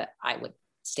just know that I would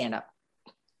stand up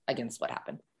against what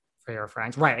happened for your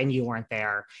friends. Right. And you weren't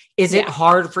there. Is it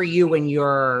hard for you when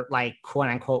you're like, quote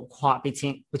unquote, caught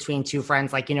between two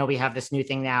friends? Like, you know, we have this new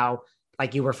thing now,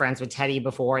 like you were friends with Teddy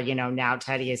before, you know, now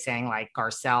Teddy is saying like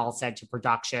Garcelle said to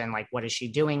production, like, what is she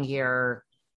doing here?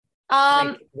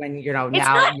 Like, when, you know,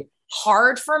 now it's not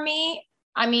hard for me.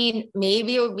 I mean,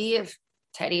 maybe it would be if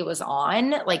Teddy was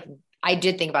on, like, I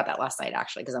did think about that last night,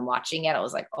 actually, because I'm watching it. I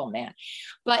was like, oh man,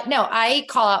 but no, I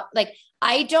call out, like,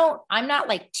 I'm not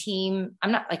like team.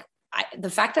 I'm not like,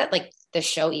 the fact that like the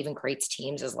show even creates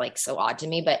teams is like so odd to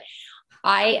me, but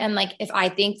I am like, if I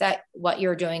think that what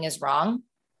you're doing is wrong,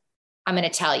 I'm going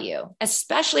to tell you,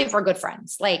 especially if we're good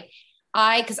friends. Like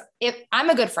because if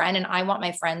I'm a good friend and I want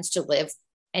my friends to live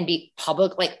and be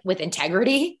public, like with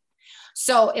integrity.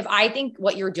 So if I think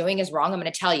what you're doing is wrong, I'm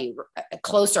going to tell you,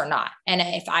 close or not. And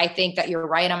if I think that you're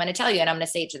right, I'm going to tell you, and I'm going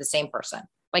to say it to the same person.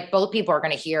 Like both people are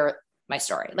going to hear my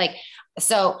story. Like,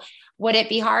 so would it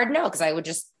be hard? No, because I would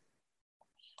just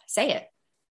say it.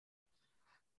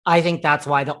 I think that's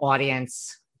why the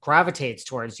audience gravitates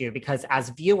towards you, because as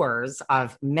viewers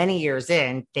of many years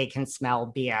in, they can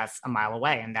smell BS a mile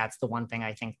away. And that's the one thing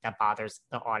I think that bothers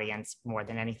the audience more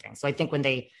than anything. So I think when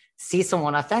they see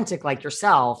someone authentic like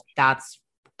yourself, that's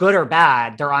good or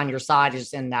bad, they're on your side,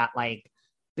 just in that, like,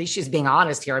 at least she's being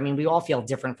honest here. I mean, we all feel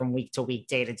different from week to week,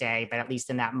 day to day, but at least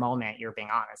in that moment, you're being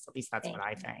honest. At least that's what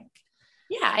I think.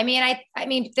 Yeah. I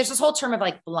mean, there's this whole term of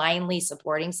like blindly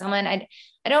supporting someone. I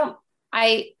don't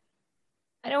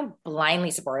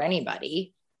blindly support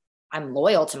anybody. I'm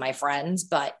loyal to my friends,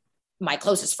 but my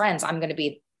closest friends, I'm going to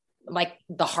be like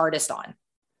the hardest on,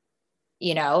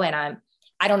 you know, and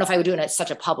I don't know if I would do it in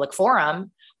such a public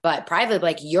forum, but privately,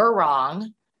 like, you're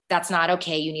wrong. That's not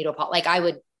okay. You need to apologize.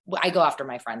 Like I go after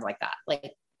my friends like that,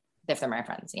 like if they're my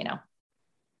friends, you know.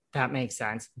 That makes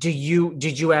sense. Did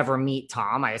you ever meet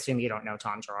Tom? I assume you don't know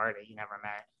Tom Girardi. You never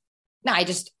met. No, I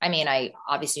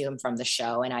obviously knew him from the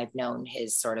show, and I've known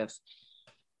his sort of,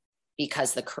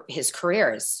 because his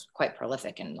career is quite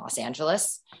prolific in Los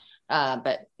Angeles.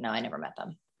 But no, I never met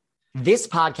them. This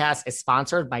podcast is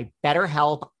sponsored by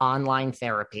BetterHelp Online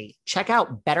Therapy. Check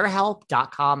out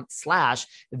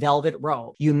BetterHelp.com/Velvet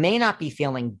Rope. You may not be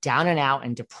feeling down and out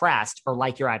and depressed or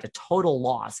like you're at a total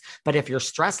loss, but if your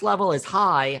stress level is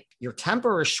high, your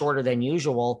temper is shorter than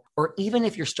usual, or even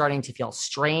if you're starting to feel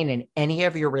strain in any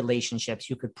of your relationships,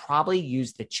 you could probably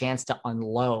use the chance to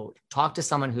unload. Talk to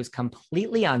someone who's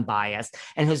completely unbiased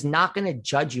and who's not going to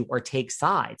judge you or take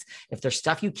sides. If there's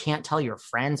stuff you can't tell your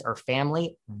friends or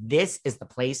family, this is the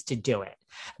place to do it.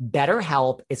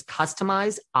 BetterHelp is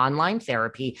customized online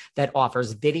therapy that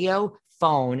offers video,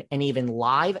 phone, and even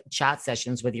live chat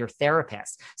sessions with your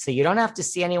therapist. So you don't have to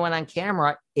see anyone on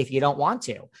camera if you don't want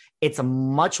to. It's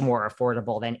much more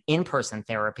affordable than in-person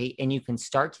therapy, and you can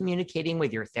start communicating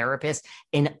with your therapist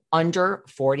in under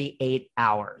 48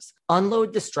 hours.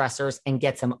 Unload the stressors and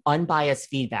get some unbiased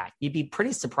feedback. You'd be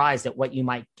pretty surprised at what you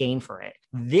might gain for it.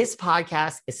 This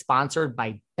podcast is sponsored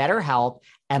by BetterHelp,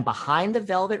 and Behind the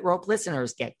Velvet Rope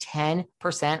listeners get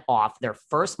 10% off their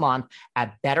first month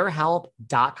at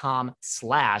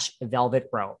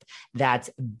betterhelp.com/velvetrope.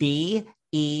 That's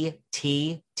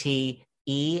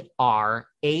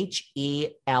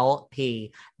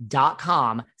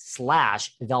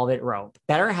BETTERHELP.com/velvetrope.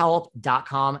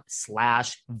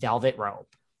 BetterHelp.com/velvetrope.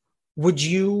 Would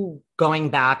you,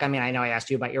 going back, I mean, I know I asked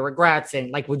you about your regrets, and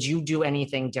like, would you do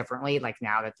anything differently, like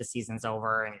now that the season's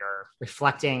over and you're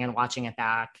reflecting and watching it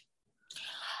back?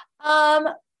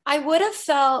 I would have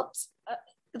felt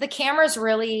the cameras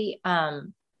really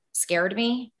scared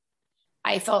me.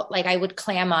 I felt like I would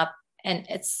clam up, and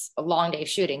it's a long day of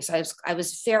shooting. So I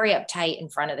was very uptight in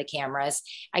front of the cameras.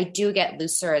 I do get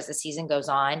looser as the season goes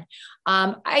on.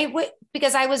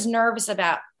 Because I was nervous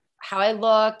about how I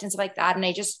looked and stuff like that. And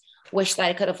I just wish that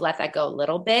I could have let that go a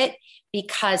little bit,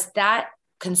 because that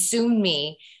consumed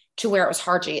me to where it was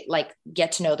hard to like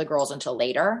get to know the girls until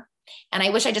later. And I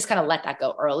wish I just kind of let that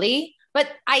go early, but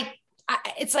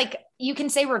it's like, you can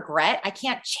say regret. I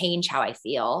can't change how I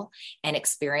feel and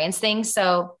experience things.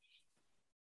 So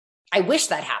I wish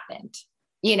that happened,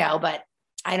 but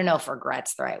I don't know if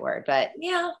regret's the right word, but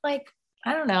yeah, like,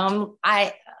 I don't know.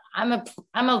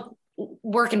 I'm a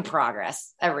work in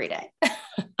progress every day.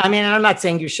 I mean, I'm not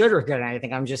saying you should regret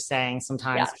anything. I'm just saying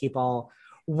sometimes people,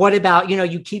 what about,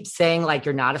 you keep saying like,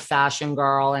 you're not a fashion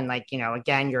girl. And like,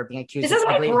 again, you're being accused. This is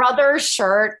my brother's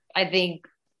shirt, I think,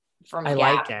 from I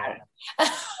like it.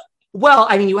 Well,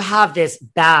 I mean, you have this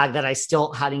bag that I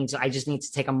just need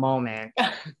to take a moment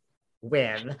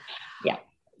with. Yeah.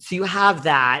 So you have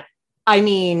that. I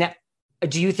mean,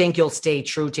 do you think you'll stay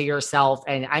true to yourself?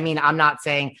 And I mean, I'm not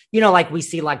saying, like we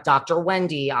see like Dr.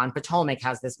 Wendy on Potomac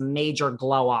has this major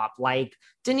glow up, like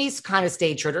Denise kind of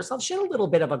stayed true to herself. She had a little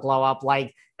bit of a glow up,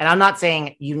 like, and I'm not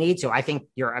saying you need to, I think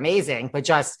you're amazing, but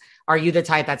just, are you the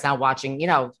type that's not watching,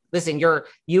 listen, you're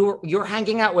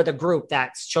hanging out with a group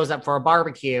that shows up for a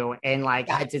barbecue and like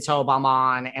head to toe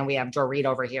Balmain, and we have Dorit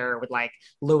over here with like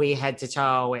Louis head to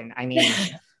toe. And I mean,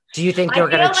 do you think you're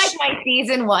going to? I feel like my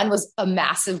season 1 was a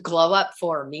massive glow up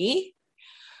for me.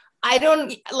 I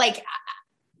don't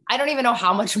even know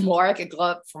how much more I could glow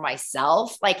up for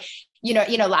myself. Like,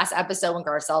 last episode when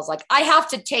Garcelle's like, I have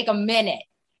to take a minute.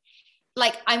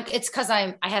 Like it's cause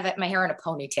I have my hair in a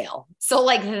ponytail. So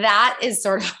like, that is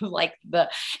sort of like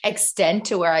the extent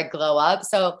to where I glow up.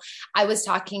 So I was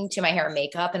talking to my hair and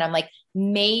makeup, and I'm like,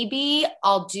 maybe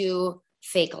I'll do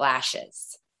fake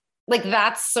lashes. Like,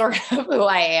 that's sort of who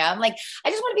I am. Like, I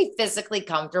just want to be physically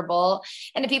comfortable.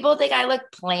 And if people think I look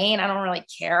plain, I don't really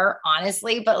care,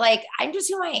 honestly, but like, I'm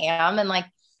just who I am. And like,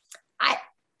 I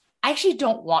actually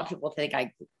don't want people to think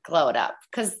I glowed up,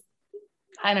 because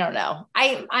I don't know.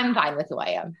 I'm fine with who I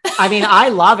am. I mean, I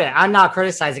love it. I'm not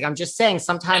criticizing. I'm just saying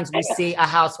sometimes we see a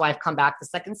housewife come back the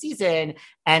second season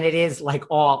and it is like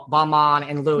all Balmain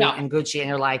and Louis and Gucci. And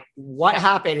you're like, what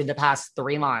happened in the past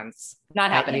 3 months?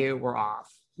 Not happening. You were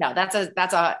off. No, that's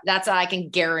I can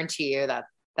guarantee you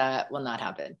that will not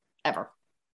happen ever.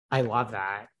 I love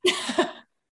that.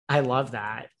 I love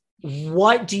that.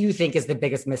 What do you think is the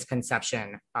biggest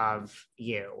misconception of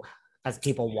you as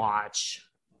people watch?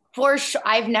 For sure,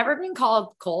 I've never been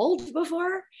called cold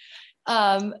before.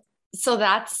 So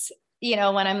that's,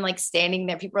 when I'm like standing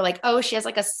there, people are like, oh, she has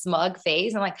like a smug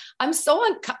face. I'm like, I'm so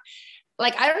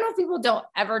like, I don't know if people don't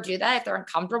ever do that. If they're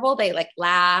uncomfortable, they like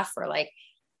laugh or like,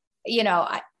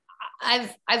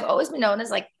 I've always been known as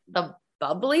like the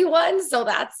bubbly one. So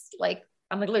that's like,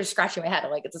 I'm like literally scratching my head.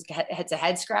 I'm like, it's a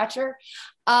head scratcher.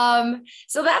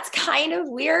 So that's kind of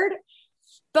weird.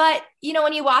 But,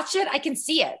 when you watch it, I can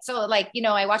see it. So like,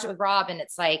 I watch it with Rob and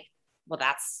it's like, well,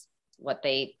 that's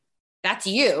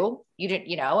you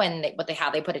didn't, and how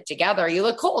they put it together. You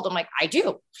look cold. I'm like, I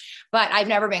do, but I've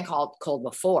never been called cold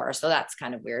before. So that's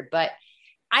kind of weird, but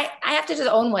I have to just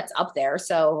own what's up there.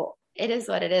 So it is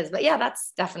what it is. But yeah,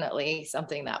 that's definitely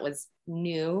something that was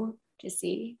new to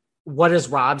see. What does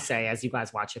Rob say as you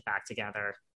guys watch it back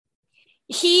together?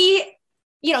 He's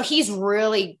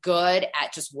really good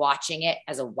at just watching it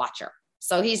as a watcher.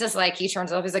 So he's just like, he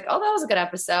turns up, he's like, oh, that was a good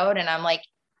episode. And I'm like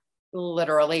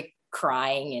literally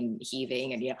crying and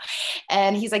heaving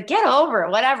and he's like, get over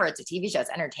it, whatever. It's a TV show. It's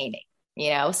entertaining,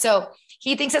 so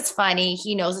he thinks it's funny.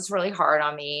 He knows it's really hard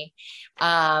on me.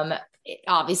 it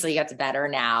obviously gets better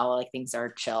now. Like things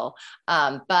are chill.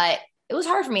 But it was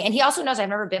hard for me. And he also knows I've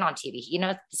never been on TV. You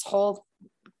know, this whole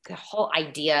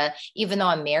idea, even though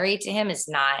I'm married to him,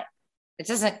 it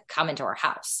doesn't come into our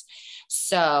house.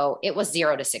 So it was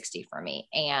 0 to 60 for me.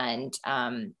 And,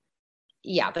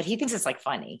 yeah, but he thinks it's like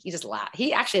funny. He just laughs.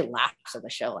 He actually laughs at the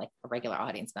show like a regular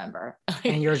audience member.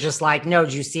 And you're just like, no,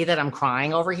 do you see that I'm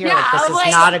crying over here? Yeah, like, this is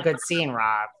like, not a good scene,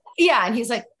 Rob. Yeah. And he's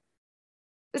like,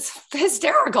 it's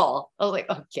hysterical. I was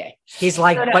like, okay. He's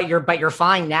like, but you're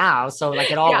fine now. So like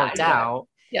it all worked out.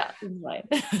 Yeah. It's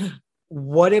fine.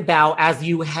 What about as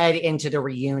you head into the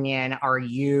reunion? Are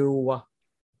you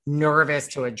nervous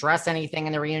to address anything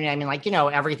in the reunion? I mean, like, you know,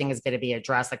 everything is going to be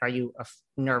addressed. Like, are you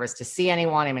nervous to see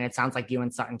anyone? I mean, it sounds like you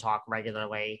and Sutton talk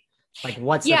regularly. Like,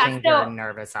 what's the thing you're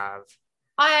nervous of?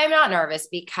 I'm not nervous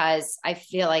because I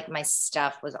feel like my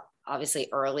stuff was obviously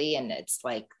early and it's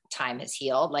like time has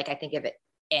healed. Like, I think if it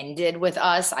ended with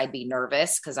us, I'd be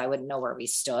nervous because I wouldn't know where we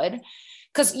stood.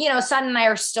 Because, you know, Sutton and I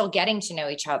are still getting to know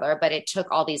each other, but it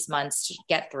took all these months to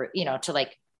get through, you know, to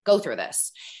like go through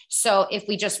this. So if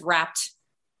we just wrapped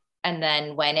and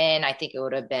then went in, I think it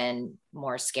would have been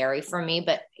more scary for me.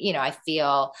 But, you know, I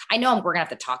know we're going to have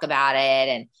to talk about it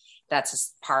and that's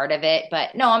just part of it.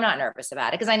 But no, I'm not nervous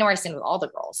about it because I know where I stand with all the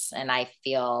girls and I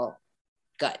feel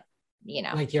good, you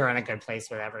know. Like you're in a good place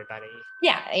with everybody.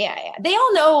 Yeah. They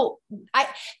all know.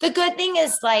 The good thing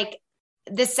is like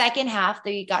the second half,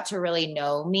 they got to really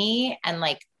know me and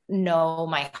like know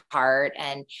my heart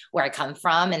and where I come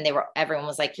from. And everyone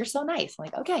was like, you're so nice. I'm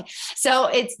like, okay. So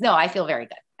I feel very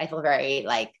good. I feel very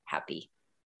like happy,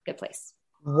 good place.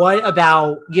 What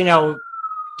about, you know,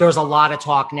 there's a lot of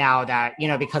talk now that, you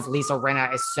know, because Lisa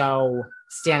Rinna is so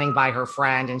standing by her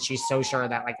friend and she's so sure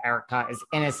that like Erika is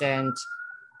innocent,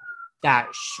 that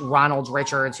Ronald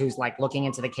Richards, who's like looking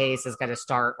into the case, is going to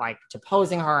start like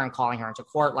deposing her and calling her into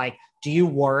court. Like, do you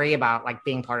worry about like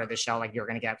being part of the show? Like you're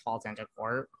going to get called into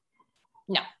court?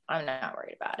 No, I'm not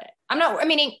worried about it. I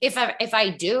mean, if I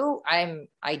do,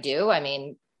 I do. I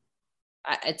mean,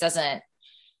 it doesn't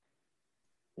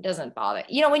bother.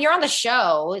 You know, when you're on the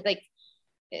show, like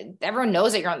everyone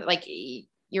knows that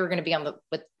you're going to be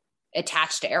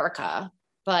attached to Erika,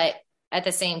 but at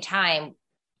the same time,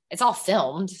 it's all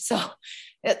filmed. So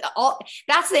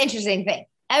that's the interesting thing.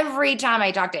 Every time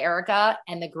I talk to Erika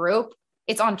and the group,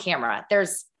 it's on camera.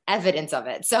 There's evidence of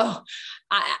it. So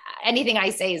anything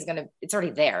I say it's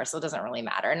already there. So it doesn't really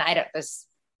matter. And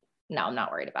I'm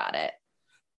not worried about it.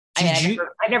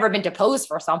 I've never been deposed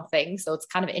for something. So it's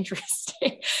kind of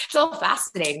interesting. It's so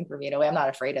fascinating for me in a way. I'm not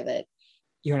afraid of it.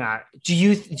 You're not.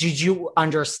 Did you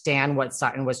understand what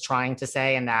Sutton was trying to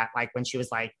say? And that like, when she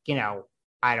was like, you know,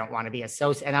 I don't want to be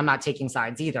associated, and I'm not taking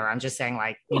sides either. I'm just saying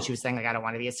like, when she was saying like, I don't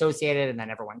want to be associated. And then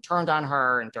everyone turned on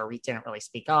her and Dorit didn't really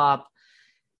speak up.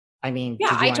 I mean,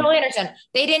 yeah, I totally understand.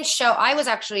 They didn't show, I was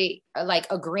actually like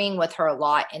agreeing with her a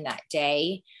lot in that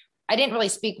day. I didn't really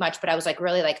speak much, but I was like,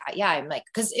 really like, yeah, I'm like,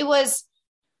 cause it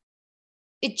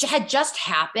had just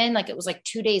happened. Like it was like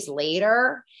 2 days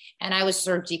later and I was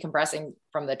sort of decompressing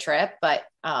from the trip, but,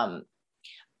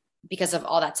 because of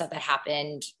all that stuff that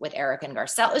happened with Erika and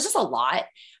Garcelle, it was just a lot.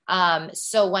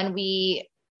 So when we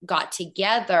got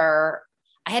together,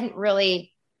 I hadn't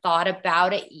really thought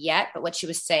about it yet, but what she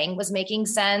was saying was making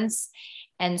sense.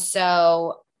 And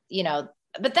so, you know,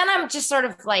 but then I'm just sort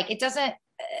of like,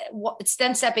 it's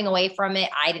then stepping away from it.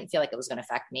 I didn't feel like it was going to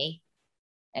affect me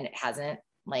and it hasn't.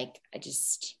 Like,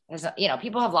 you know,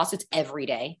 people have lawsuits every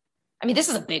day. I mean, this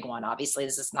is a big one. Obviously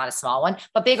this is not a small one,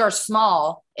 but big or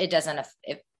small, it doesn't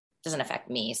affect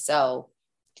me. So.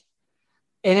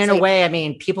 And in a way, I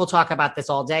mean, people talk about this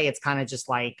all day. It's kind of just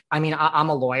like, I mean, I'm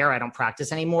a lawyer. I don't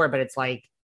practice anymore, but it's like,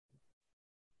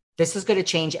 this is going to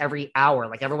change every hour.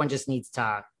 Like everyone just needs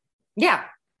to. Yeah.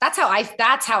 That's how I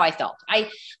felt.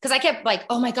 Cause I kept like,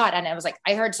 oh my God. And I was like,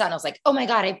 I heard Sutton. I was like, oh my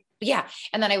God. Yeah.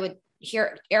 And then I would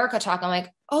hear Erika talk. I'm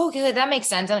like, oh, okay, that makes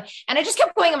sense. And I just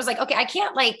kept going. I was like, okay, I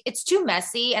can't it's too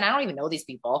messy. And I don't even know these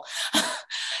people.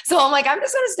 So I'm like, I'm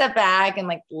just going to step back and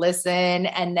like listen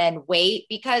and then wait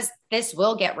because this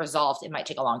will get resolved. It might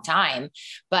take a long time,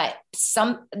 but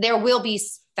there will be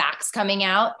facts coming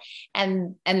out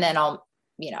and then I'll,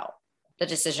 you know, the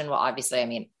decision will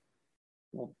obviously,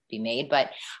 will be made, but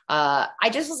I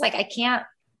just was like, I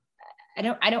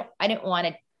didn't want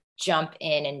to jump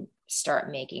in and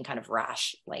start making kind of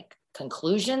rash, like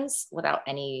conclusions without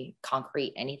any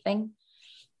concrete anything.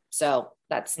 So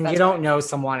that's you don't know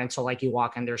someone until like you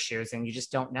walk in their shoes and you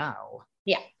just don't know.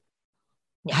 Yeah.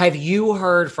 Have you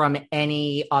heard from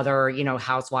any other, you know,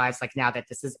 housewives, like now that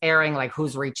this is airing, like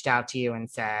who's reached out to you and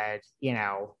said, you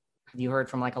know, Have you heard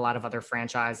from like a lot of other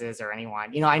franchises or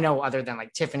anyone? I know other than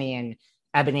like Tiffany and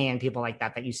Ebony and people like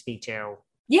that you speak to.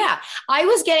 Yeah, I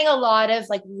was getting a lot of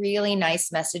like really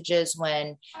nice messages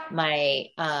when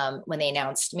they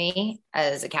announced me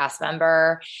as a cast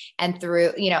member, and through,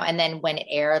 and then when it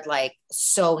aired, like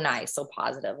so nice, so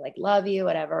positive, like love you,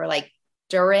 whatever. Like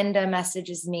Dorinda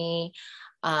messages me.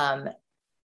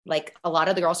 Like a lot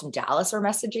of the girls from Dallas are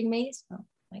messaging me. So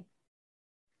like,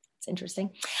 it's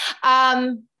interesting.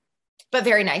 But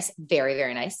very nice. Very,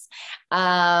 very nice.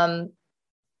 A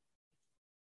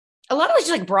lot of it's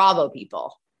just like Bravo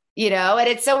people, and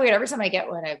it's so weird. Every time I get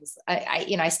one,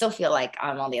 I still feel like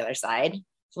I'm on the other side.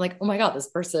 So like, oh my God, this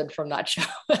person from that show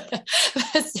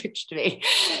messaged me.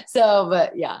 So,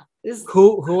 but yeah.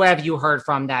 Who have you heard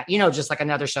from that, just like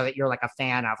another show that you're like a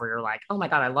fan of, where you're like, oh my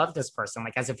God, I love this person.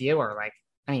 Like as a viewer, like,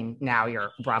 I mean, now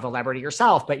you're a Bravo celebrity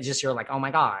yourself, but you're like, oh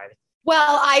my God.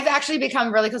 Well, I've actually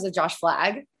become really close with Josh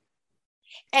Flagg.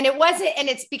 And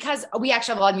it's because we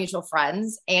actually have a lot of mutual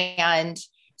friends. And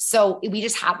so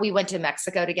we went to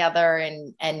Mexico together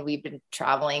and we've been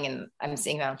traveling, and I'm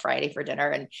seeing him on Friday for dinner.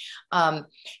 And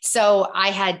so I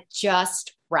had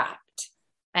just wrapped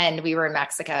and we were in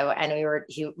Mexico, and we were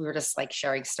just like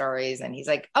sharing stories, and he's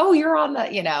like, oh, you're on the,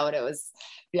 and it was,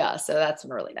 yeah. So that's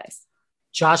been really nice.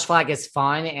 Josh Flagg is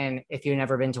fun. And if you've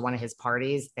never been to one of his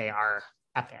parties, they are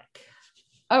epic.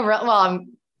 Oh, well,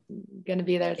 I'm going to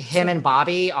be there. Him and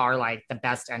Bobby are like the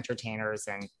best entertainers.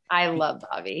 And I love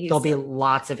Bobby. There'll be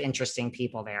lots of interesting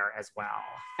people there as well.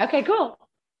 Okay, cool.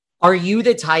 Are you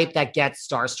the type that gets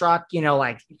starstruck?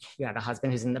 Like you have a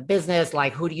husband who's in the business.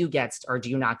 Like who do you get, or do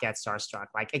you not get starstruck?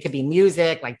 Like it could be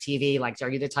music, like TV. Like, are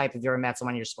you the type, if you ever met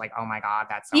someone, you're just like, oh my God,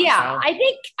 that's so-and-so? Yeah,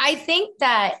 I think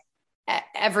that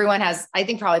everyone has, I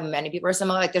think probably many people are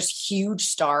similar. Like there's huge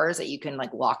stars that you can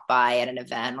like walk by at an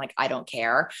event. Like, I don't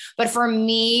care. But for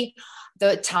me,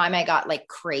 the time I got like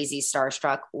crazy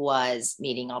starstruck was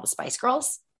meeting all the Spice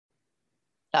Girls.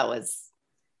 That was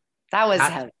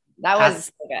heavy. That was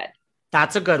so good.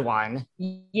 That's a good one.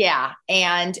 Yeah.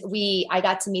 And I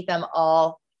got to meet them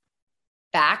all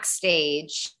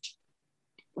backstage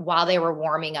while they were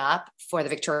warming up for the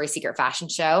Victoria's Secret fashion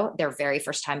show, their very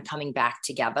first time coming back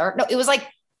together. No, it was like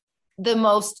the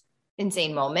most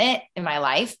insane moment in my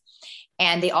life.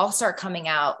 And they all start coming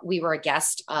out. We were a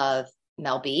guest of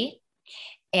Mel B,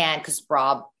 and because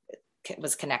Rob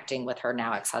was connecting with her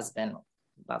now ex-husband,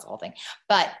 that's the whole thing.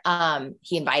 But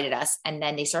he invited us, and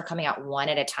then they start coming out one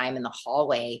at a time in the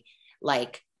hallway,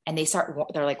 like, and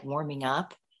they're like warming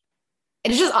up.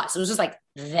 And it's just us. It was just like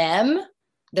them,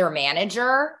 their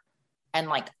manager, and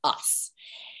like us.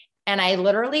 And I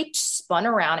literally spun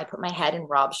around. I put my head in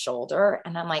Rob's shoulder,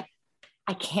 and I'm like,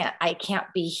 I can't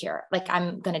be here. Like,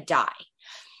 I'm going to die.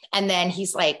 And then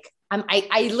he's like,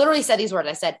 I literally said these words.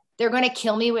 I said, they're going to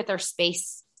kill me with their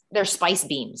spice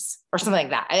beams or something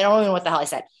like that. I don't even know what the hell I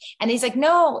said. And he's like,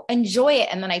 no, enjoy it.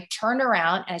 And then I turned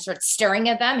around and I started staring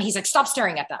at them. He's like, stop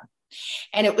staring at them.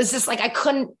 And it was just like, I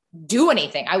couldn't do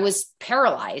anything. I was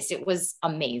paralyzed. It was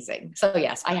amazing. So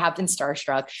yes, I have been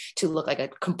starstruck to look like a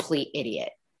complete idiot.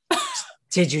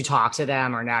 Did you talk to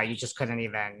them, or no, you just couldn't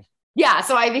even? Yeah.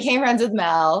 So I became friends with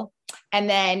Mel, and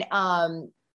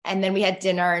then we had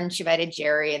dinner, and she invited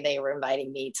Jerry, and they were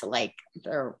inviting me to like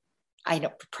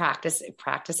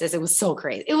practices. It was so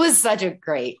crazy. It was such a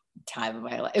great time of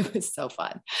my life. It was so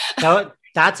fun.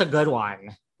 That's a good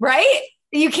one. Right?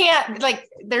 You can't, like,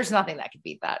 there's nothing that could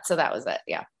beat that. So that was it.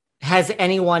 Yeah. Has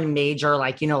anyone major,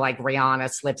 like, like Rihanna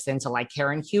slips into like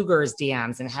Karen Huger's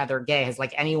DMs and Heather Gay? Has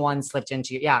like anyone slipped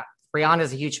into? Yeah.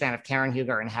 Rihanna's a huge fan of Karen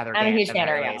Huger and Heather Gay. I'm a huge fan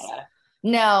of Rihanna.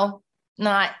 No,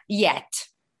 not yet.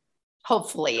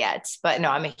 Hopefully yet. But no,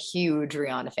 I'm a huge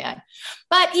Rihanna fan.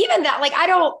 But even that, like, I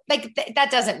don't, like,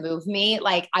 that doesn't move me.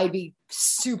 Like, I'd be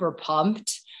super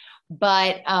pumped.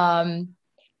 But, no,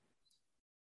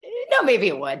 maybe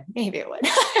it would.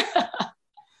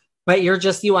 But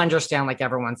you understand, like,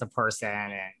 everyone's a person,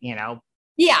 and,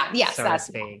 Yeah. Yes. So to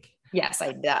speak. Yes,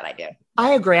 I do.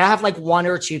 I agree. I have like one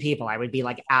or two people I would be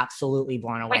like absolutely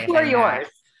blown away. Like, who are yours?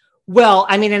 Well,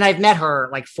 I mean, and I've met her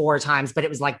like 4 times, but it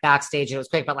was like backstage and it was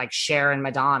quick, but like Cher and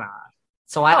Madonna.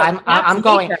 So I'm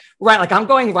going right. Like, I'm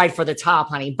going right for the top,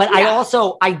 honey. But yeah.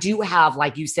 I do have,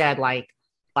 like you said, like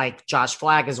Josh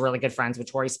Flagg is really good friends with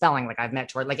Tori Spelling. Like, I've met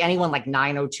Tori, like anyone like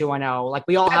 90210. Like,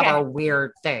 we all have our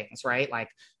weird things, right? Like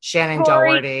Shannon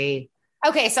Doherty.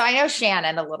 Okay. So I know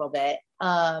Shannon a little bit.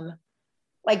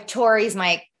 Like Tori's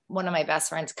one of my best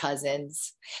friend's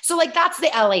cousins. So like, that's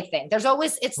the LA thing. There's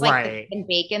always, it's like the chicken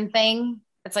bacon thing.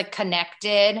 It's like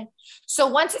connected. So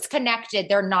once it's connected,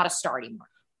 they're not a star anymore.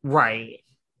 Right.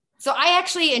 So I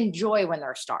actually enjoy when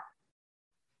they're a star.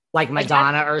 Like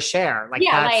Madonna or Cher. Like,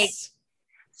 yeah, that's... like,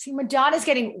 see, Madonna's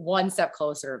getting one step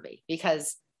closer to me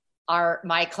because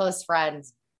my close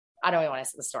friends, I don't even want to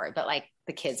say the story, but like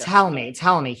the kids tell me,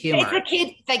 humor. It's the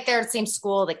kid, like they're at the same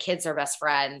school, the kids are best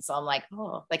friends. So I'm like,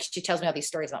 oh, like she tells me all these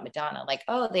stories about Madonna. Like,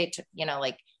 oh, they took,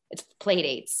 like it's play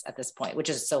dates at this point, which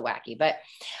is so wacky, but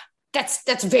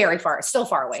that's very far, still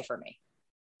far away from me.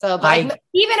 So, but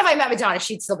even if I met Madonna,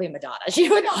 she'd still be Madonna. She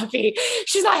would not be,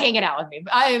 she's not hanging out with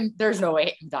me. There's no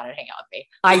way Madonna would hang out with me.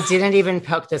 I didn't even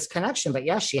poke this connection, but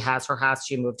yes, she has her house.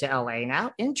 She moved to LA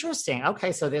now. Interesting.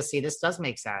 Okay. So this does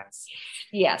make sense.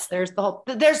 Yes. There's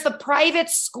the private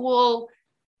school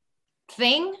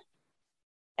thing,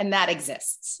 and that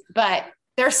exists, but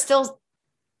there's still,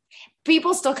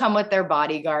 people still come with their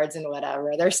bodyguards and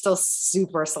whatever. They're still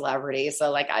super celebrities.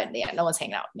 So like, no one's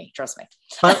hanging out with me. Trust me.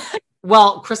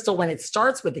 Well, Crystal, when it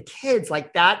starts with the kids,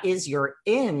 like that is your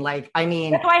in. Like, I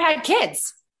mean, that's why I had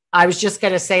kids. I was just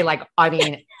going to say, like, I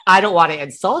mean, I don't want to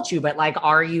insult you, but like,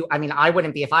 I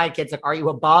wouldn't be if I had kids. Like, are you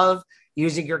above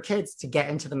using your kids to get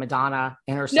into the Madonna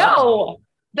inner circle?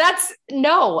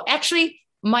 No, actually,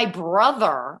 my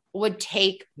brother would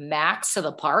take Max to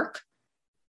the park.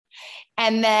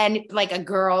 And then like a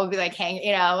girl would be like, and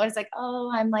it's like,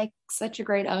 oh, I'm like such a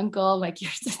great uncle. I'm like,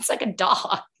 it's like a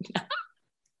dog.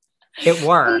 It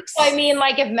works. I mean,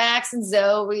 like if Max and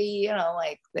Zoe,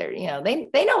 like they're,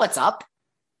 they know what's up.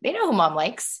 They know who mom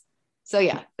likes. So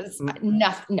yeah,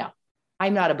 no,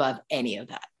 I'm not above any of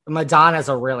that. Madonna's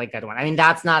a really good one. I mean,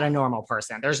 that's not a normal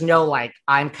person. There's no like,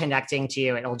 I'm connecting to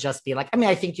you. It'll just be like, I mean,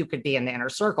 I think you could be in the inner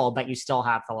circle, but you still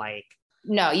have to like.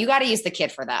 No, you got to use the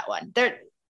kid for that one.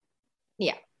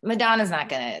 Yeah. Madonna's not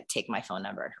going to take my phone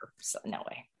number. So no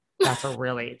way. That's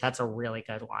a really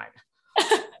good one.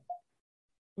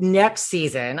 Next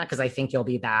season, because I think you'll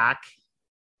be back.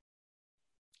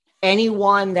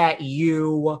 Anyone that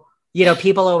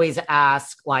people always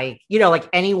ask, like, like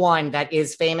anyone that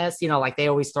is famous, like they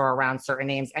always throw around certain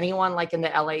names. Anyone like in the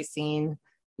LA scene,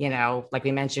 like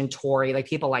we mentioned Tori, like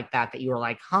people like that you were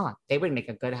like, they would make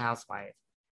a good housewife.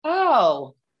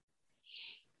 Oh,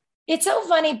 it's so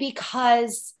funny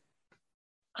because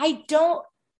I don't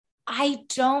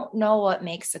know what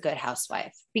makes a good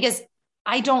housewife, because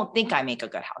I don't think I make a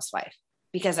good housewife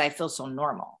because I feel so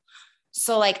normal.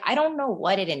 So like, I don't know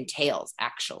what it entails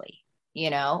actually,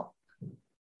 you don't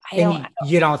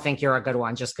think you're a good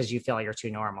one just because you feel you're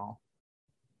too normal.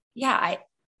 Yeah. I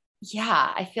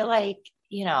feel like,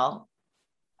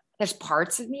 there's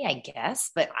parts of me, I guess,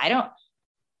 but I don't,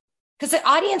 because the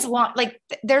audience like,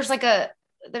 there's like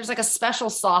a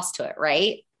special sauce to it.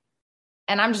 Right.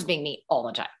 And I'm just being me all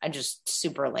the time. I'm just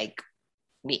super like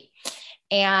me.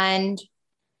 And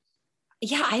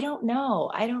yeah, I don't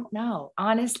know.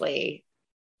 Honestly.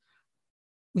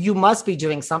 You must be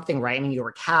doing something right. I mean, you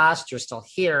were cast, you're still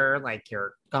here, like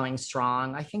you're going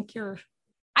strong. I think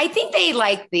they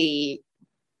like the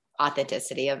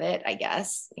authenticity of it, I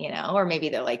guess, or maybe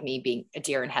they're like me being a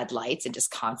deer in headlights and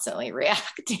just constantly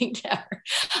reacting to her.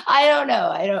 I don't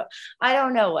know. I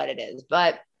don't know what it is,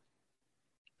 but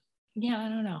yeah, I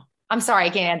don't know. I'm sorry. I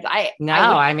can't answer.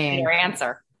 I mean, your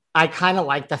answer. I kind of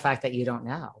like the fact that you don't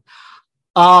know.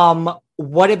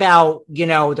 What about,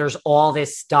 there's all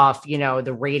this stuff,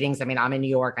 the ratings. I mean, I'm in New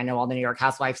York. I know all the New York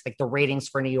housewives, like the ratings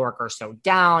for New York are so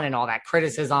down and all that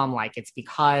criticism. Like it's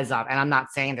because of, and I'm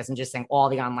not saying this, I'm just saying all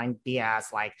the online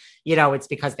BS, like, it's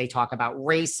because they talk about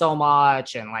race so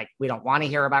much. And like, we don't want to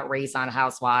hear about race on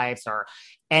Housewives or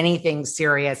anything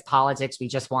serious politics. We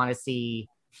just want to see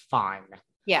fun.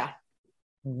 Yeah.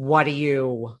 How do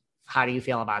you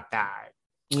feel about that?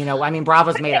 I mean,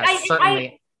 Bravo's made us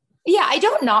certainly. Yeah, I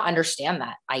don't not understand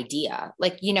that idea.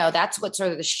 Like, that's what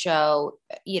sort of the show,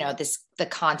 the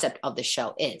concept of the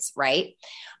show is, right?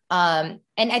 And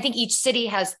I think each city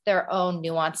has their own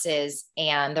nuances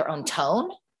and their own tone.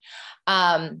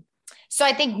 So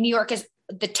I think New York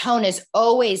the tone has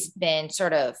always been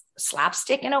sort of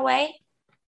slapstick in a way.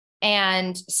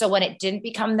 And so when it didn't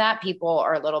become that, people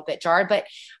are a little bit jarred. But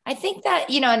I think that,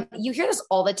 and you hear this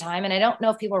all the time, and I don't know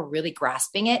if people are really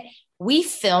grasping it. We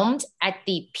filmed at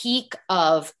the peak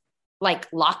of like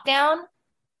lockdown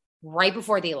right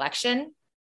before the election.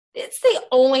 It's the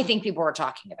only thing people were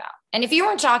talking about. And if you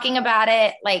weren't talking about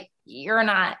it, like you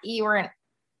weren't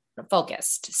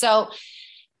focused. So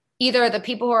either the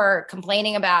people who are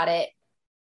complaining about it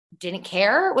didn't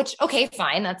care, which, okay,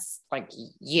 fine. That's like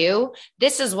you.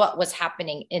 This is what was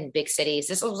happening in big cities.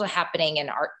 This was happening in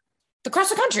across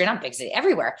the country, not big city,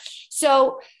 everywhere.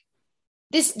 So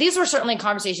these were certainly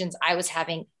conversations I was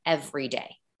having every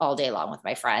day, all day long with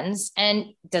my friends. And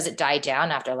does it die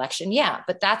down after election? Yeah,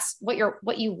 but that's what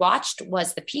you watched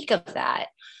was the peak of that.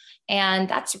 And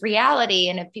that's reality.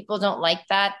 And if people don't like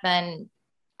that, then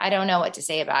I don't know what to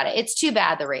say about it. It's too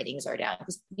bad the ratings are down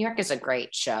because New York is a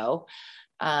great show.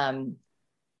 I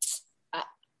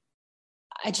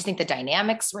just think the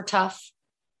dynamics were tough.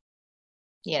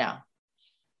 You know,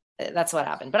 that's what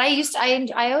happened. But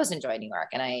I always enjoy New York,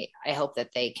 and I hope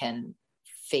that they can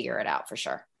figure it out for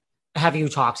sure. Have you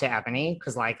talked to Ebony?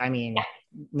 Because, like, I mean,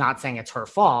 not saying it's her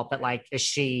fault, but like, is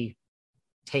she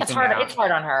taking It's hard. It's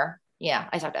hard on her. Yeah,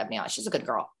 I talked to Ebony. She's a good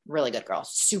girl, really good girl,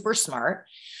 super smart.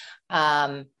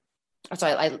 So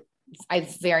I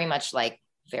very much like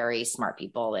very smart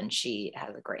people, and she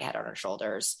has a great head on her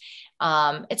shoulders.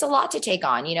 It's a lot to take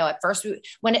on. You know, at first,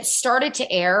 when it started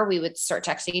to air, we would start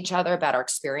texting each other about our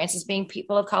experiences being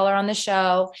people of color on the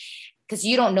show, because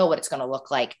you don't know what it's going to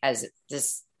look like as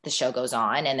the show goes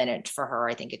on. And then for her,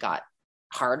 I think it got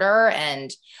harder.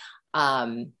 And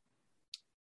but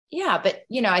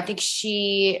you know, I think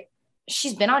she's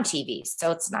been on TV, so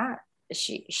it's not.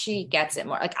 She gets it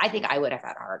more. Like, I think I would have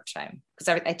had a hard time because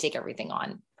I take everything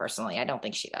on personally. I don't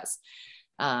think she does.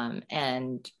 But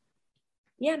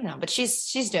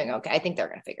she's doing okay. I think they're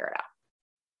going to figure it out.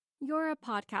 You're a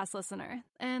podcast listener,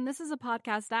 and this is a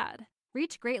podcast ad.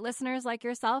 Reach great listeners like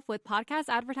yourself with podcast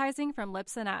advertising from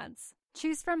Libsyn Ads.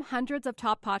 Choose from hundreds of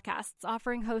top podcasts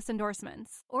offering host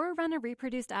endorsements, or run a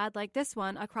reproduced ad like this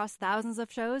one across thousands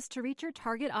of shows to reach your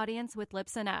target audience with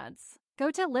Libsyn Ads. Go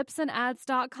to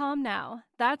libsynads.com now.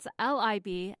 That's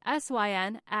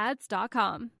LIBSYN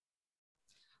ads.com.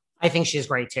 I think she's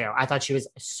great too. I thought she was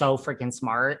so freaking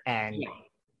smart. And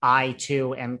I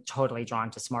too am totally drawn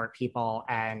to smart people.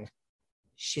 And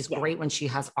she's great when she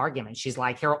has arguments. She's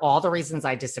like, here are all the reasons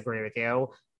I disagree with you.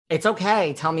 It's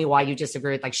okay. Tell me why you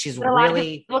disagree. Like, she's really. A lot of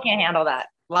people can't handle that.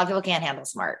 A lot of people can't handle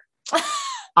smart.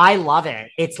 I love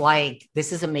it. It's like,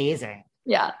 this is amazing.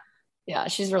 Yeah. Yeah.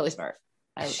 She's really smart.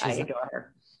 I adore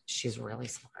her. She's really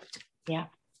smart. Yeah.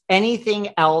 Anything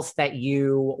else that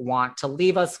you want to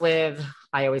leave us with?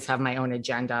 I always have my own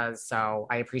agendas, so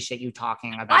I appreciate you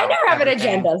talking about. I never have an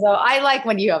agenda, so I like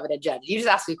when you have an agenda. You just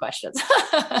ask me questions.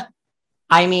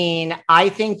 I mean, I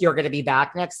think you're going to be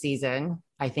back next season.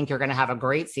 I think you're going to have a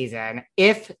great season.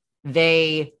 If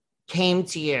they came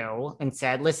to you and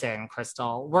said, listen,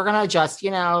 Crystal, we're going to just,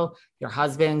 your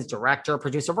husband's director,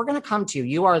 producer, we're going to come to you.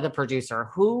 You are the producer.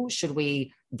 Who should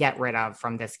we get rid of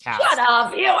from this cast? Shut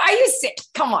up. Are you sick?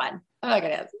 Come on. I'm not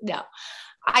going to. No.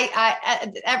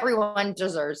 Everyone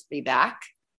deserves to be back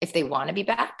if they want to be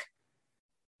back.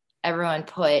 Everyone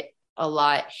put a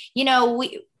lot,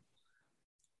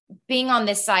 being on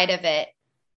this side of it,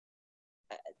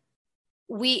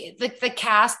 the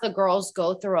cast, the girls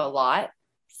go through a lot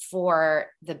for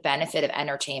the benefit of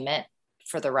entertainment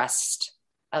for the rest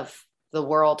of the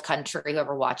world, country,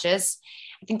 whoever watches.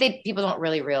 I think people don't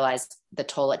really realize the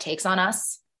toll it takes on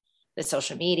us, the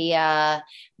social media,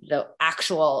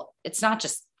 it's not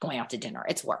just going out to dinner,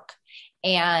 it's work.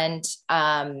 And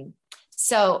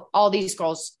so all these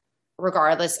girls,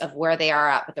 regardless of where they are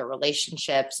at with their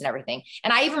relationships and everything.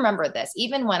 And I even remember this,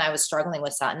 even when I was struggling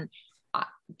with Sutton,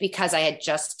 because I had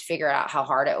just figured out how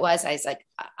hard it was, I was like,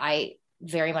 I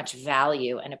very much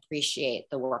value and appreciate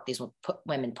the work these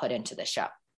women put into the show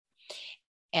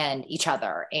and each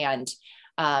other. And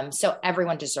so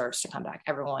everyone deserves to come back.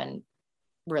 Everyone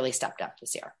really stepped up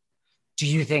this year. Do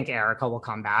you think Erica will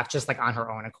come back just like on her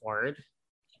own accord?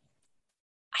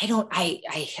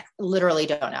 I literally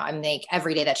don't know. I mean, like,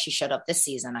 every day that she showed up this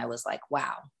season, I was like,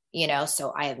 wow,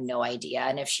 so I have no idea.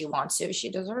 And if she wants to, she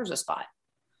deserves a spot.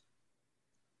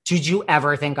 Did you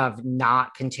ever think of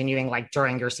not continuing, like,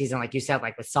 during your season, like you said,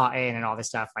 like with Sutton and all this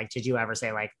stuff? Like, did you ever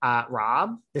say, like,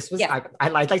 Rob, this was,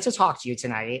 I'd like to talk to you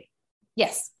tonight?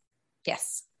 Yes.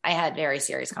 I had very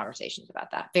serious conversations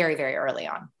about that very, very early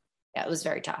on. Yeah, it was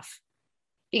very tough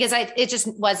because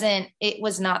it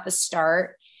was not the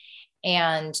start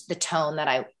and the tone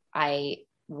that I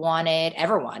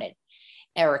ever wanted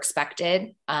or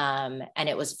expected. And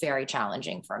it was very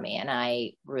challenging for me. And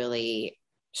I really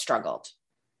struggled.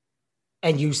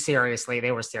 And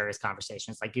they were serious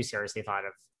conversations. Like, you seriously thought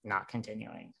of not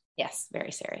continuing? Yes,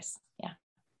 very serious. Yeah.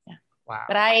 Wow.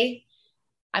 But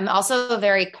I'm also a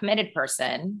very committed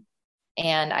person.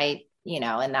 And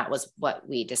and that was what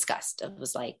we discussed. It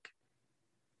was like,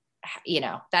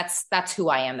 that's who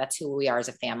I am. That's who we are as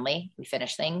a family. We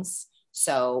finish things.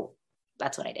 So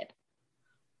that's what I did.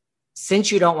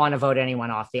 Since you don't want to vote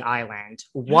anyone off the island,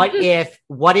 what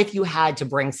if you had to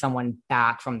bring someone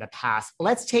back from the past?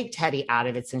 Let's take Teddi out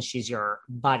of it since she's your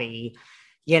buddy.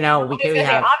 We have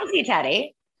obviously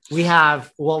Teddi. We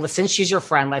have, since she's your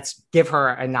friend, let's give her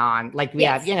a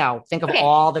think of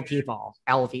all the people,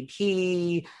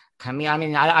 LVP, I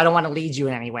mean, I don't want to lead you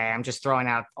in any way. I'm just throwing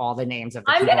out all the names of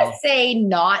the I'm people. going to say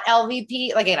not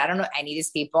LVP. Like, I don't know any of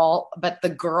these people, but the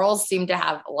girls seem to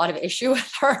have a lot of issue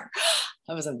with her.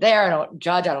 I wasn't there. I don't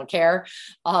judge. I don't care.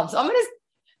 So I'm going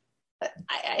to,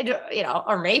 I don't, you know,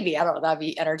 or maybe, I don't know, that'd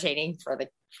be entertaining for the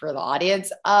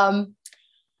audience. I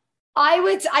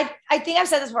think I've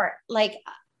said this before, like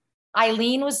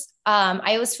Eileen was,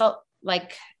 I always felt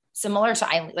like similar to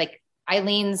Eileen, like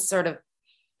Eileen's sort of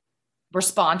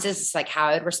responses, it's like how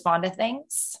I would respond to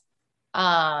things.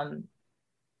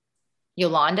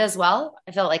 Yolanda as well.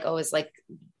 I felt like always like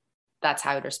that's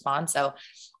how I would respond. So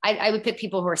I would pick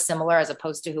people who are similar as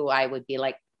opposed to who I would be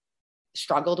like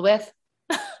struggled with.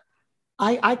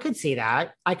 I could see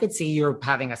that. I could see you're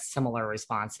having a similar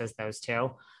response as those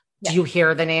two. Yeah. Do you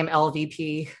hear the name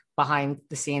LVP behind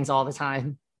the scenes all the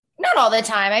time? Not all the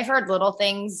time. I've heard little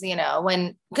things, you know,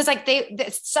 because like the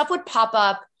stuff would pop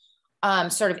up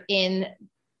sort of in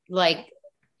like,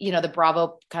 you know, the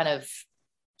Bravo kind of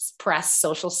press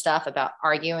social stuff about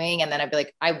arguing. And then I'd be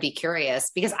like, I would be curious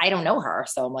because I don't know her.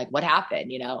 So I'm like, what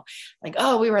happened? You know, like,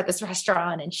 oh, we were at this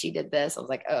restaurant and she did this. I was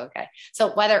like, oh, okay.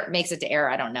 So whether it makes it to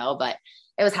air, I don't know, but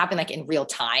it was happening like in real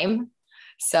time.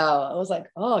 So I was like,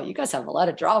 oh, you guys have a lot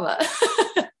of drama.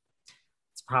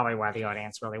 It's probably why the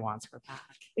audience really wants her back.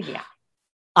 Yeah.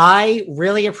 I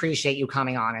really appreciate you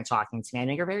coming on and talking to me. I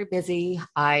know you're very busy.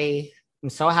 I'm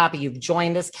so happy you've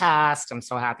joined this cast. I'm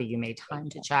so happy you made time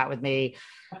to chat with me.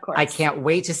 Of course. I can't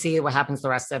wait to see what happens the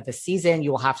rest of the season.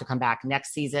 You will have to come back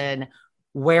next season.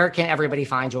 Where can everybody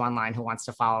find you online who wants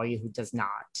to follow you, who does not?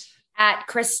 At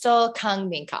Crystal Kung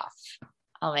Minkoff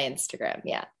on my Instagram.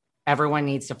 Yeah. Everyone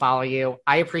needs to follow you.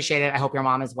 I appreciate it. I hope your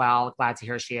mom is well. Glad to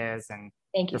hear she is. And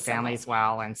thank you. Your family as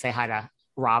well. And say hi to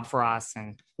Rob for us.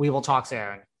 And we will talk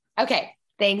soon. Okay.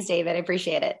 Thanks, David. I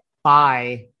appreciate it.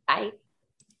 Bye. Bye.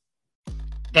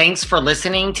 Thanks for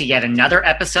listening to yet another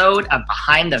episode of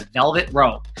Behind the Velvet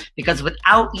Rope. Because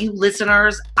without you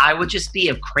listeners, I would just be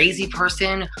a crazy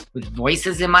person with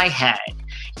voices in my head.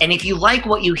 And if you like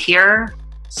what you hear,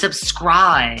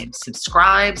 subscribe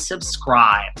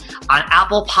on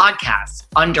Apple Podcasts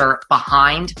under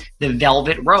Behind the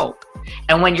Velvet Rope.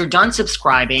 And when you're done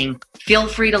subscribing, feel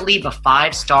free to leave a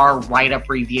 5-star write-up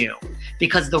review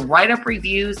because the write-up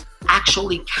reviews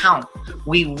actually count.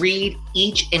 We read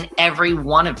each and every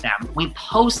one of them. We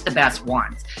post the best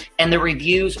ones, and the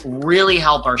reviews really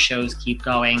help our shows keep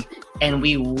going. And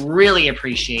we really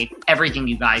appreciate everything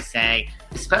you guys say,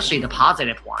 especially the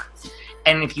positive ones.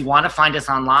 And if you want to find us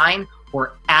online, we're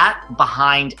at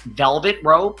Behind Velvet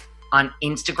Rope on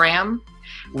Instagram.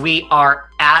 We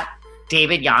are at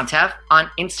David Yontef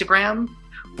on Instagram.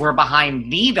 We're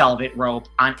Behind the Velvet Rope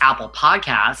on Apple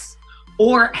Podcasts.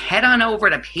 Or head on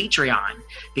over to Patreon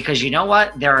because you know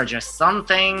what? There are just some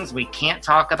things we can't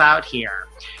talk about here.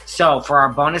 So for our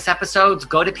bonus episodes,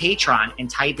 go to Patreon and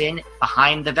type in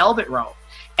Behind the Velvet Rope.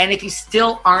 And if you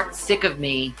still aren't sick of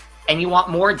me and you want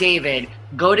more David,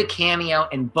 go to Cameo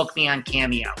and book me on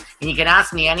Cameo. And you can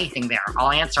ask me anything there.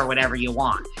 I'll answer whatever you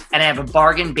want. And I have a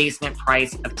bargain basement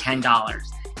price of $10.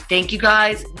 Thank you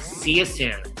guys. See you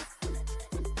soon.